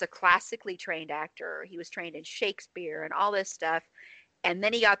was a classically trained actor. He was trained in Shakespeare and all this stuff, and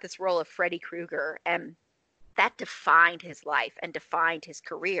then he got this role of Freddy Krueger, and that defined his life and defined his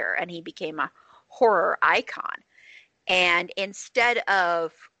career, and he became a horror icon. And instead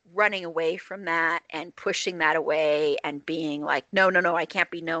of running away from that and pushing that away and being like, no, no, no, I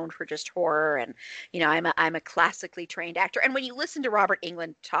can't be known for just horror. And, you know, I'm a classically trained actor. And when you listen to Robert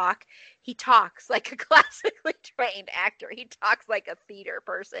Englund talk, he talks like a classically trained actor. He talks like a theater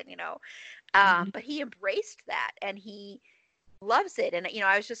person, you know. But he embraced that, and he loves it. And, you know,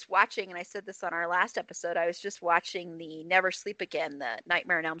 I was just watching, and I said this on our last episode, I was just watching the Never Sleep Again, the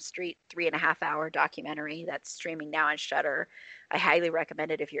Nightmare on Elm Street 3.5 hour documentary that's streaming now on Shudder. I highly recommend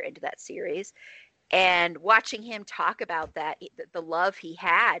it if you're into that series. And watching him talk about that, the love he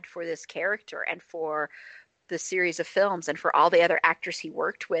had for this character and for the series of films and for all the other actors he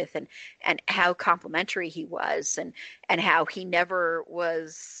worked with, and how complimentary he was, and how he never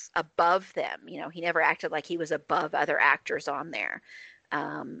was above them. You know, he never acted like he was above other actors on there.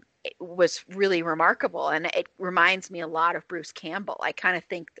 It was really remarkable, and it reminds me a lot of Bruce Campbell. I kind of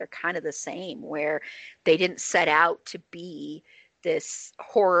think they're kind of the same, where they didn't set out to be this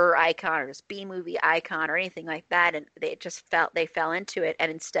horror icon or this B-movie icon or anything like that, and they fell into it, and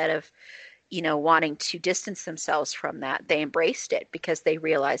instead of, you know, wanting to distance themselves from that, they embraced it because they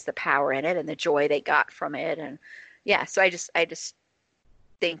realized the power in it and the joy they got from it. And yeah, so I just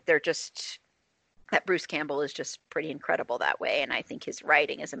think that Bruce Campbell is just pretty incredible that way. And I think his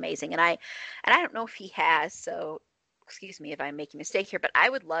writing is amazing. And I don't know if he has, so excuse me if I'm making a mistake here, but I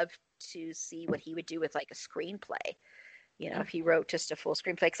would love to see what he would do with like a screenplay, you know, if he wrote just a full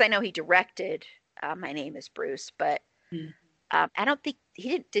screenplay, because I know he directed My Name is Bruce, but I don't think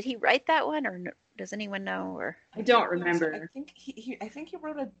did he write that one, or does anyone know? Or I don't remember. I think he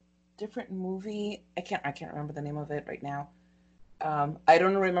wrote a different movie. I can't remember the name of it right now. I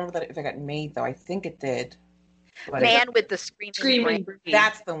don't remember that if it got made though. I think it did. Man with the Screaming Brain.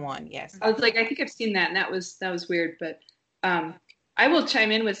 That's the one. Yes. I was like, I think I've seen that, and that was weird. But I will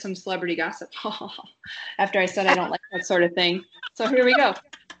chime in with some celebrity gossip after I said I don't like that sort of thing. So here we go.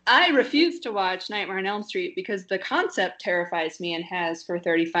 I refuse to watch Nightmare on Elm Street because the concept terrifies me and has for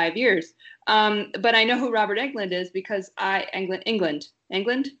 35 years. But I know who Robert Englund is because England.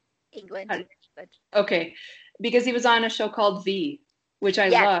 Okay, because he was on a show called V, which I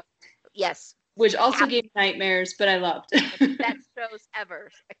loved. Yes. Which also gave me nightmares, but I loved. Best shows ever.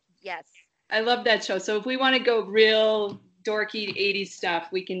 Yes. I love that show. So if we want to go real dorky 80s stuff,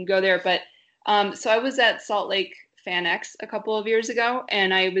 we can go there. But so I was at Salt Lake Fan X a couple of years ago,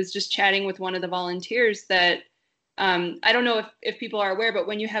 and I was just chatting with one of the volunteers that I don't know if people are aware, but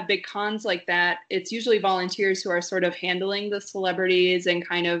when you have big cons like that, it's usually volunteers who are sort of handling the celebrities and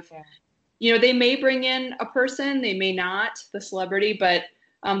kind of, you know, they may bring in a person, they may not, the celebrity, but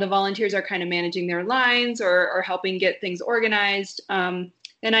the volunteers are kind of managing their lines or helping get things organized. And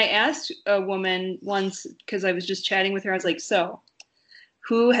I asked a woman once, because I was just chatting with her, I was like, so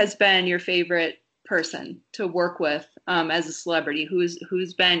who has been your favorite person to work with as a celebrity? Who's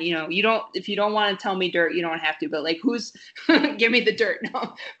been, you know, if you don't want to tell me dirt, you don't have to, but like who's give me the dirt.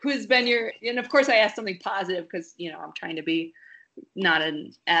 No, who's been and of course I asked something positive because, you know, I'm trying to be not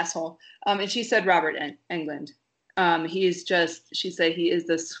an asshole. And she said Robert Englund. She said he is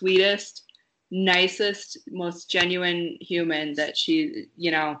the sweetest, nicest, most genuine human that she,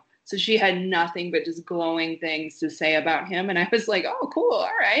 you know, so she had nothing but just glowing things to say about him. And I was like, oh, cool.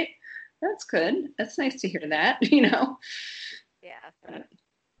 All right. That's good. That's nice to hear that, you know? Yeah.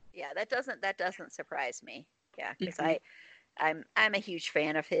 Yeah. That doesn't surprise me. Yeah. Because I'm a huge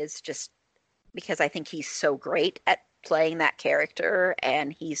fan of his, just because I think he's so great at playing that character.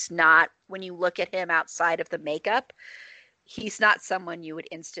 And he's not, when you look at him outside of the makeup, he's not someone you would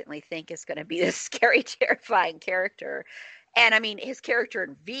instantly think is going to be this scary, terrifying character. And I mean, his character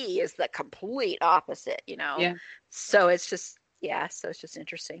in V is the complete opposite, you know? Yeah. So it's just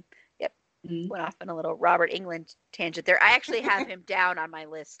interesting. Went off on a little Robert Englund tangent there. I actually have him down on my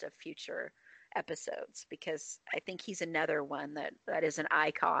list of future episodes because I think he's another one that is an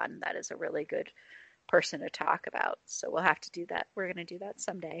icon, that is a really good person to talk about. So we'll have to do that. We're going to do that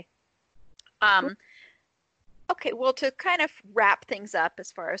someday. Okay, well, to kind of wrap things up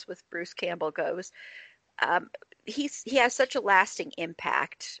as far as with Bruce Campbell goes, he has such a lasting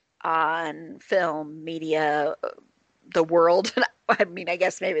impact on film, media, the world. I mean, I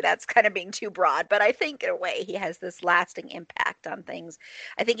guess maybe that's kind of being too broad, but I think in a way he has this lasting impact on things.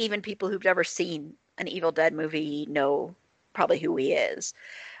 I think even people who've never seen an Evil Dead movie know probably who he is,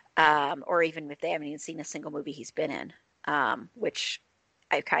 or even if they haven't even seen a single movie he's been in, which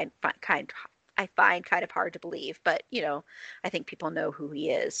I I find kind of hard to believe, but I think people know who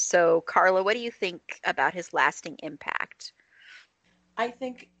he is. So, Carla, what do you think about his lasting impact? I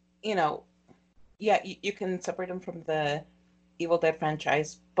think, you know, yeah, you can separate him from the Evil Dead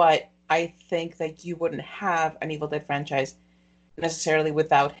franchise, but I think that you wouldn't have an Evil Dead franchise necessarily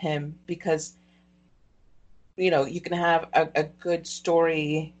without him because, you can have a good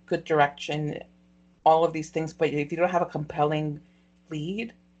story, good direction, all of these things, but if you don't have a compelling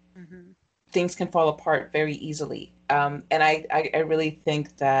lead, Mm-hmm. things can fall apart very easily. And I really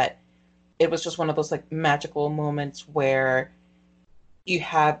think that it was just one of those like magical moments where you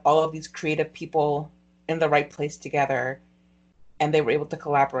have all of these creative people in the right place together and they were able to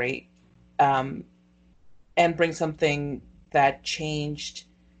collaborate um, and bring something that changed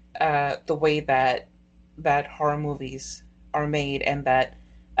the way that horror movies are made and that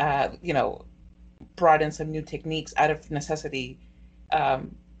brought in some new techniques out of necessity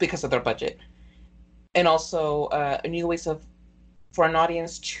because of their budget and also a new ways of for an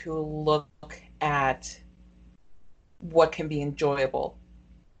audience to look at what can be enjoyable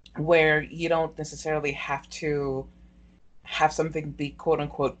where you don't necessarily have to have something be quote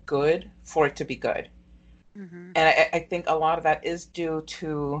unquote good for it to be good. Mm-hmm. And I think a lot of that is due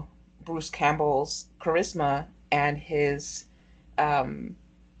to Bruce Campbell's charisma and his um,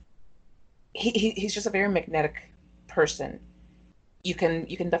 he's just a very magnetic person. You can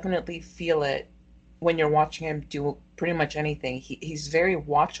definitely feel it when you're watching him do pretty much anything. He's very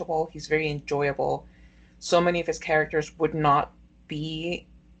watchable. He's very enjoyable. So many of his characters would not be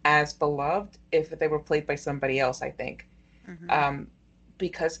as beloved if they were played by somebody else. I think Mm-hmm. um,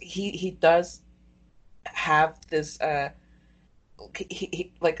 because he does have this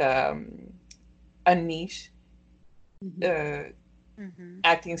like a niche Mhm. uh, Mm-hmm.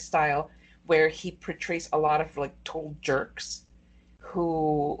 acting style where he portrays a lot of like total jerks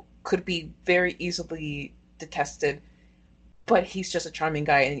who could be very easily detested, but he's just a charming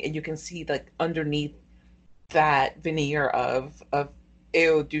guy, and you can see like underneath that veneer of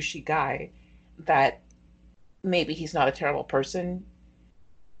ew douchey guy that maybe he's not a terrible person.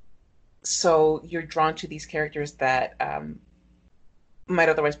 So you're drawn to these characters that might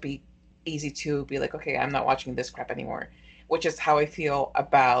otherwise be easy to be like, okay, I'm not watching this crap anymore, which is how I feel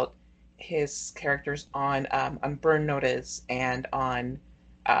about his characters on Burn Notice and on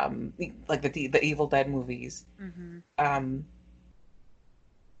like the Evil Dead movies. Mm-hmm. Um,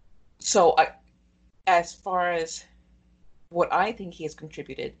 so as far as what I think he has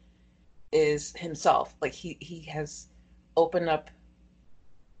contributed is himself. Like he has opened up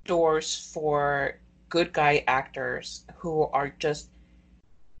doors for good guy actors who are just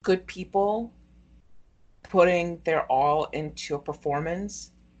good people putting their all into a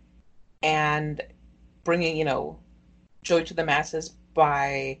performance and bringing joy to the masses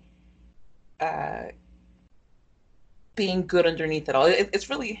by uh, being good underneath it all. It's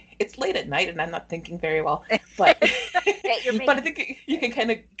late at night and I'm not thinking very well, but Okay, you're but I making. think you can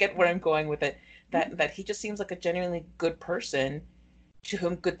kind of get where I'm going with it. That he just seems like a genuinely good person to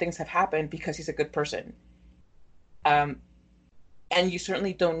whom good things have happened because he's a good person. Um, and you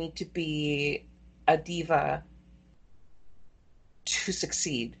certainly don't need to be a diva to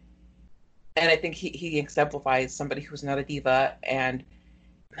succeed. And I think he exemplifies somebody who's not a diva and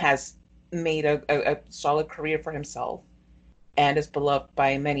has made a solid career for himself and is beloved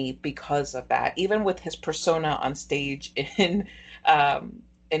by many because of that. Even with his persona on stage in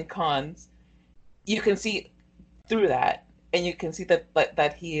cons, you can see through that, and you can see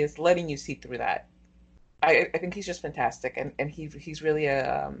that he is letting you see through that. I think he's just fantastic, and he's really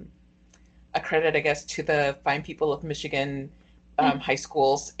a credit, I guess, to the fine people of Michigan high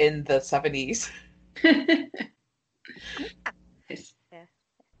schools in the 70s. Nice. Yeah.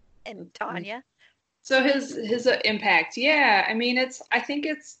 And Tanya. So his impact, yeah. I mean, I think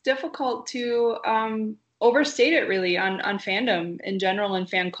it's difficult to overstate it really on fandom in general and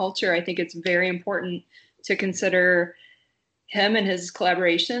fan culture. I think it's very important to consider him and his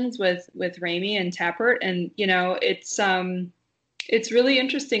collaborations with Raimi and Tappert, and it's really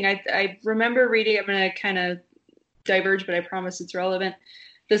interesting. I remember reading. I'm going to kind of diverge, but I promise it's relevant.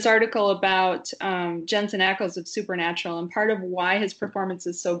 This article about Jensen Ackles of Supernatural, and part of why his performance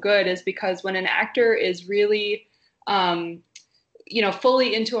is so good is because when an actor is really,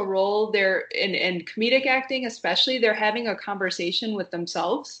 fully into a role, they're in comedic acting, especially, they're having a conversation with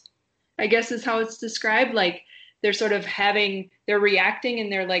themselves. I guess is how it's described. Like they're sort of they're reacting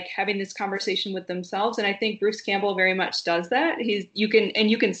and they're like having this conversation with themselves. And I think Bruce Campbell very much does that. You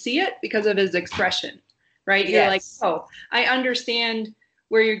can see it because of his expression, right? You're like, Yes. oh, I understand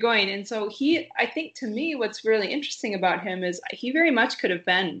where you're going. And so I think to me, what's really interesting about him is he very much could have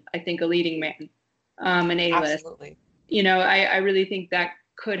been, I think, a leading man, an A-list. Absolutely. I really think that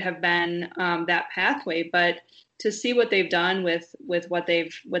could have been that pathway, but to see what they've done with what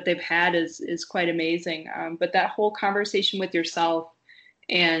they've had is quite amazing. But that whole conversation with yourself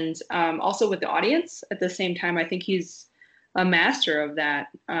and also with the audience at the same time, I think he's a master of that,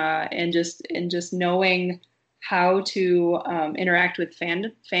 and just knowing how to interact with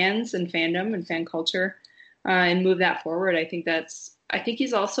fans and fandom and fan culture, and move that forward. I think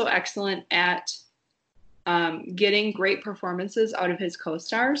he's also excellent at getting great performances out of his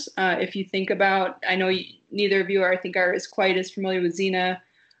co-stars. If you think about, I know neither of you are quite as familiar with Xena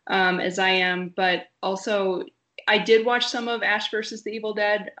as I am, but also I did watch some of Ash versus the Evil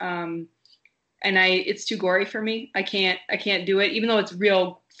Dead, and it's too gory for me. I can't do it, even though it's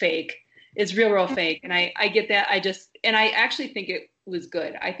real fake. It's real fake, and I get that. I actually think it was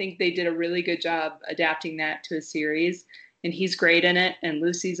good. I think they did a really good job adapting that to a series, and he's great in it, and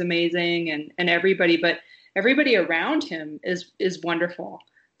Lucy's amazing, and everybody, but everybody around him is wonderful.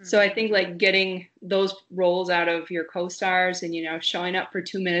 Mm-hmm. So I think like getting those roles out of your co-stars and, showing up for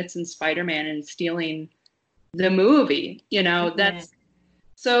 2 minutes in Spider-Man and stealing the movie, Mm-hmm. that's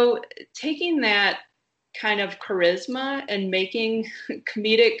so taking that kind of charisma and making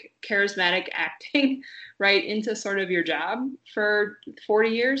comedic, charismatic acting right into sort of your job for 40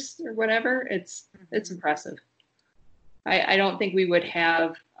 years or whatever. It's impressive. I don't think we would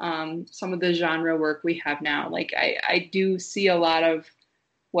have some of the genre work we have now. Like I do see a lot of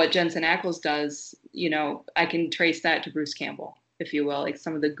what Jensen Ackles does. I can trace that to Bruce Campbell, if you will, like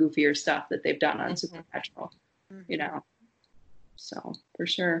some of the goofier stuff that they've done on Supernatural. So for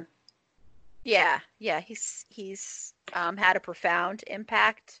sure. Yeah, he's had a profound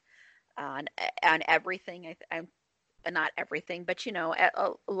impact on everything. I'm not everything, but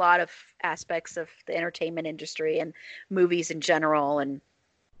a lot of aspects of the entertainment industry and movies in general, and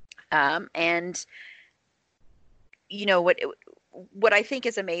what I think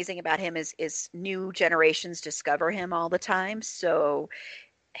is amazing about him is new generations discover him all the time. So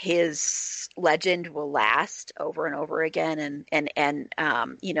his legend will last over and over again, and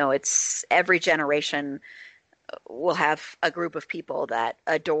it's every generation will have a group of people that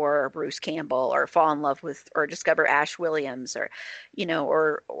adore Bruce Campbell or fall in love with or discover Ash Williams or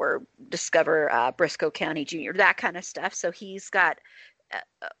discover Briscoe County Jr., that kind of stuff. So he's got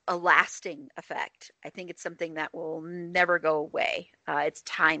a lasting effect. I think it's something that will never go away. It's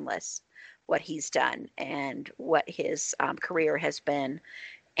timeless what he's done and what his career has been.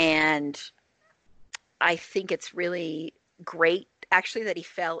 And I think it's really great, actually, that he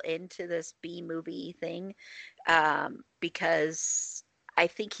fell into this B movie thing, because I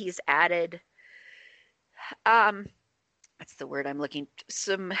think he's added, what's the word I'm looking,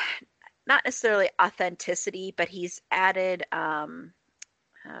 some, not necessarily authenticity, but he's added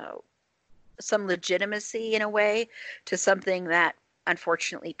some legitimacy in a way to something that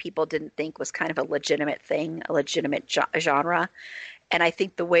unfortunately people didn't think was kind of a legitimate thing, a legitimate genre. And I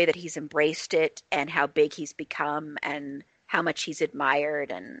think the way that he's embraced it and how big he's become and how much he's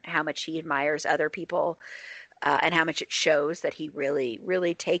admired and how much he admires other people, and how much it shows that he really,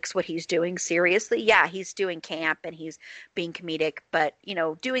 really takes what he's doing seriously. Yeah, he's doing camp and he's being comedic, but,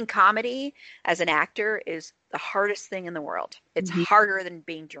 doing comedy as an actor is the hardest thing in the world. It's harder than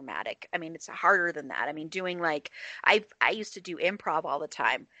being dramatic. I mean, it's harder than that. I mean, doing I used to do improv all the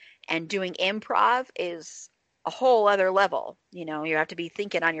time, and doing improv is a whole other level. You have to be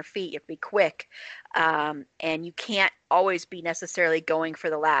thinking on your feet. You have to be quick. And you can't always be necessarily going for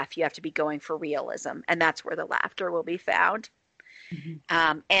the laugh. You have to be going for realism. And that's where the laughter will be found.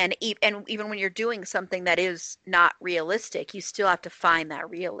 And even when you're doing something that is not realistic, you still have to find that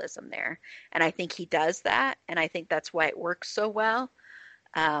realism there. And I think he does that. And I think that's why it works so well.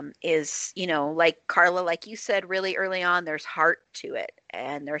 Like Carla, like you said really early on, there's heart to it,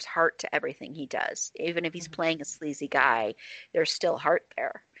 and there's heart to everything he does. Even if he's playing a sleazy guy, there's still heart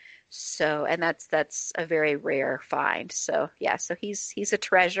there. So, and that's a very rare find. So yeah, so he's a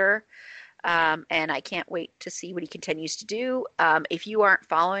treasure. And I can't wait to see what he continues to do. If you aren't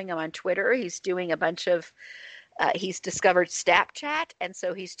following him on Twitter, he's doing a bunch of he's discovered Snapchat, and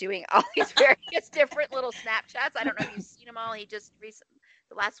so he's doing all these various different little Snapchats. I don't know if you've seen them all. He just recently,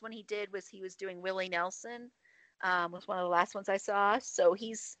 the last one he did was he was doing Willie Nelson, was one of the last ones I saw. So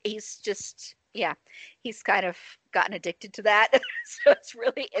he's just Yeah, he's kind of gotten addicted to that. So it's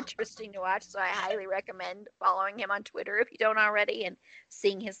really interesting to watch. So I highly recommend following him on Twitter if you don't already and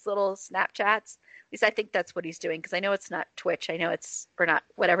seeing his little Snapchats. At least I think that's what he's doing because I know it's not Twitch. I know it's, or not,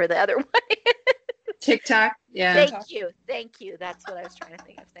 whatever the other one is. TikTok. Yeah. Thank you. Thank you. That's what I was trying to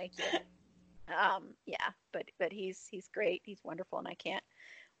think of. Thank you. Yeah, but he's great. He's wonderful, and I can't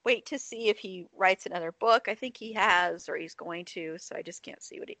wait to see if he writes another book. I think he has, or he's going to. So I just can't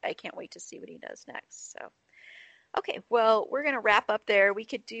see I can't wait to see what he does next. So, okay, well, we're gonna wrap up there. We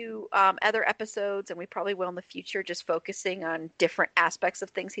could do other episodes, and we probably will in the future, just focusing on different aspects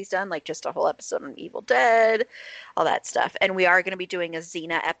of things he's done, like just a whole episode on Evil Dead, all that stuff. And we are going to be doing a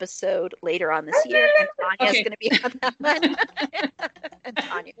Xena episode later on this year, and Tanya's Okay. going to be on that one. And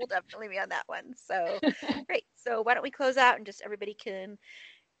Tanya will definitely be on that one. So, great. So, why don't we close out and just everybody can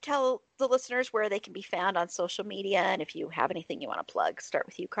tell the listeners where they can be found on social media, and if you have anything you want to plug. Start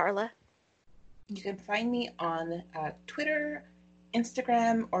with you, Carla. You can find me on Twitter,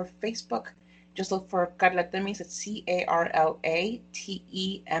 Instagram, or Facebook. Just look for Carla Temis. It's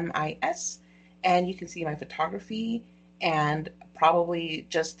CarlaTemis. And you can see my photography and probably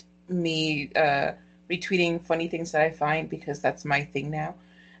just me retweeting funny things that I find because that's my thing now.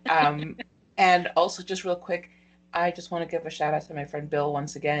 And also, just real quick, I just want to give a shout out to my friend Bill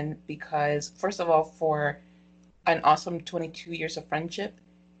once again because, first of all, for an awesome 22 years of friendship,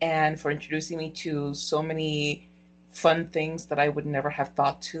 and for introducing me to so many fun things that I would never have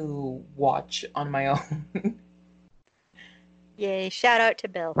thought to watch on my own. Yay, shout out to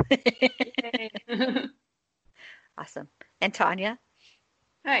Bill. Yay. Awesome. And Tanya?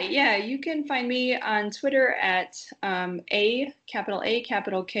 Hi, yeah, you can find me on Twitter at A, capital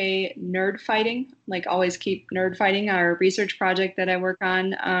K, Nerd Fighting. Like, always keep nerd fighting, our research project that I work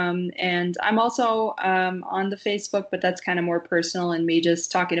on. And I'm also on the Facebook, but that's kind of more personal and me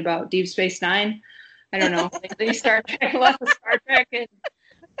just talking about Deep Space Nine. I don't know, like Star Trek, lots of Star Trek and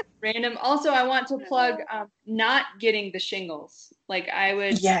random. Also, I want to plug not getting the shingles. Like, I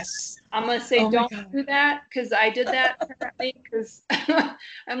would. Yes. I'm gonna say Oh my don't God. do that because I did that apparently because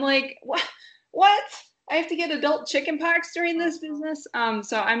I'm like, what? I have to get adult chicken pox during this business.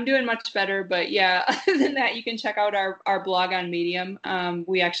 So I'm doing much better, but yeah, other than that, you can check out our blog on Medium.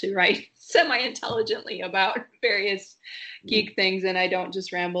 We actually write semi-intelligently about various geek things, and I don't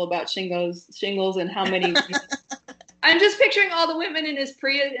just ramble about shingles and how many. I'm just picturing all the women in his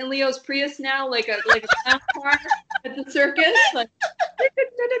Prius, in Leo's Prius now, like a clown car at the circus. Like,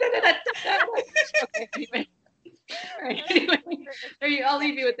 okay, anyway. All right, anyway. There you, I'll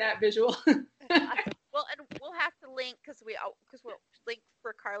leave you with that visual. Well, and we'll have to link because we'll link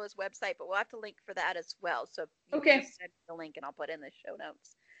for Carla's website, but we'll have to link for that as well. So you Okay. just send me the link and I'll put in the show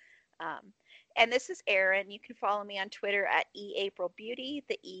notes. And this is Erin. You can follow me on Twitter at eAprilBeauty.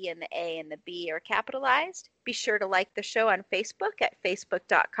 The E and the A and the B are capitalized. Be sure to like the show on Facebook at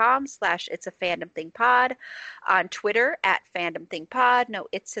facebook.com/itsafandom-thing-pod. On Twitter at fandomthingpod. No,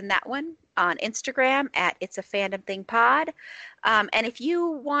 it's in that one. On Instagram at itsafandom-thing-pod. And if you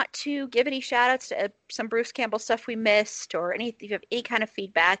want to give any shout outs to some Bruce Campbell stuff we missed or if you have any kind of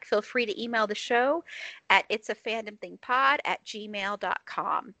feedback, feel free to email the show at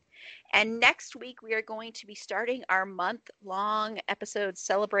itsafandom-thing-pod@gmail.com. And next week, we are going to be starting our month-long episode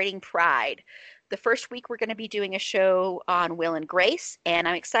celebrating Pride. The first week, we're going to be doing a show on Will and Grace, and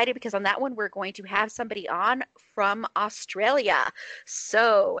I'm excited because on that one, we're going to have somebody on from Australia.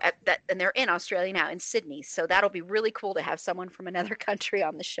 So, and they're in Australia now, in Sydney. So that'll be really cool to have someone from another country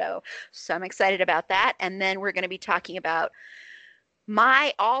on the show. So I'm excited about that. And then we're going to be talking about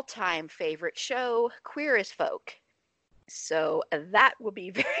my all-time favorite show, Queer as Folk. So that will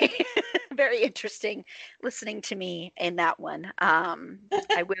be very, very interesting listening to me in that one. I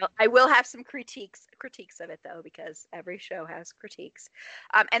will have some critiques of it though, because every show has critiques.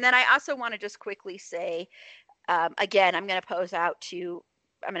 And then I also want to just quickly say, again, I'm going to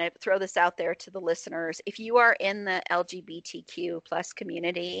throw this out there to the listeners. If you are in the LGBTQ plus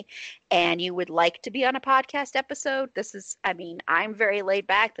community and you would like to be on a podcast episode, I'm very laid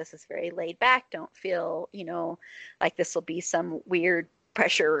back. This is very laid back. Don't feel, like this will be some weird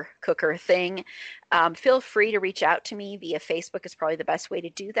pressure cooker thing. Feel free to reach out to me via Facebook is probably the best way to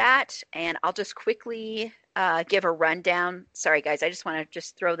do that. And I'll just quickly give a rundown. Sorry, guys, I just want to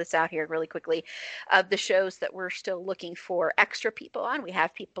just throw this out here really quickly of the shows that we're still looking for extra people on. We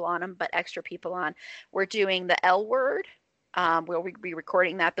have people on them, but extra people on. We're doing the L Word. We'll be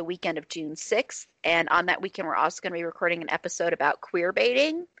recording that the weekend of June 6th. And on that weekend, we're also going to be recording an episode about queer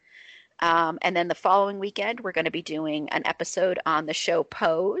baiting. And then the following weekend, we're going to be doing an episode on the show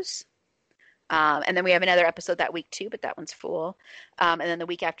Pose. And then we have another episode that week too, but that one's full. And then the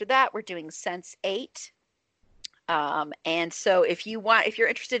week after that, we're doing Sense8. And so if you're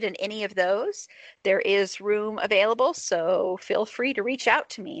interested in any of those, there is room available. So feel free to reach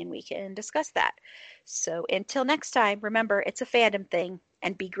out to me and we can discuss that. So until next time, remember, it's a fandom thing,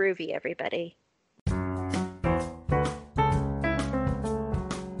 and be groovy, everybody.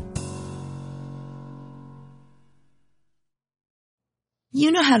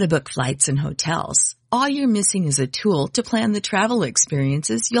 You know how to book flights and hotels. All you're missing is a tool to plan the travel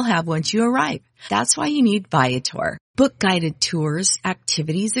experiences you'll have once you arrive. That's why you need Viator. Book guided tours,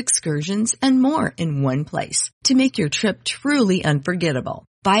 activities, excursions, and more in one place to make your trip truly unforgettable.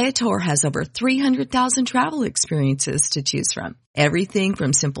 Viator has over 300,000 travel experiences to choose from. Everything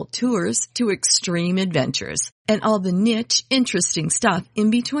from simple tours to extreme adventures and all the niche, interesting stuff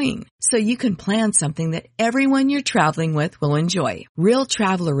in between. So you can plan something that everyone you're traveling with will enjoy. Real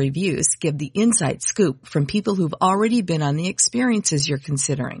traveler reviews give the inside scoop from people who've already been on the experiences you're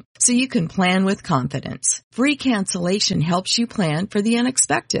considering. So you can plan with confidence. Free cancellation helps you plan for the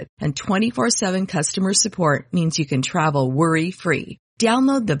unexpected. And 24/7 customer support means you can travel worry-free.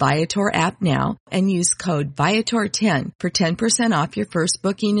 Download the Viator app now and use code Viator10 for 10% off your first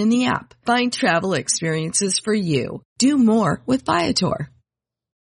booking in the app. Find travel experiences for you. Do more with Viator.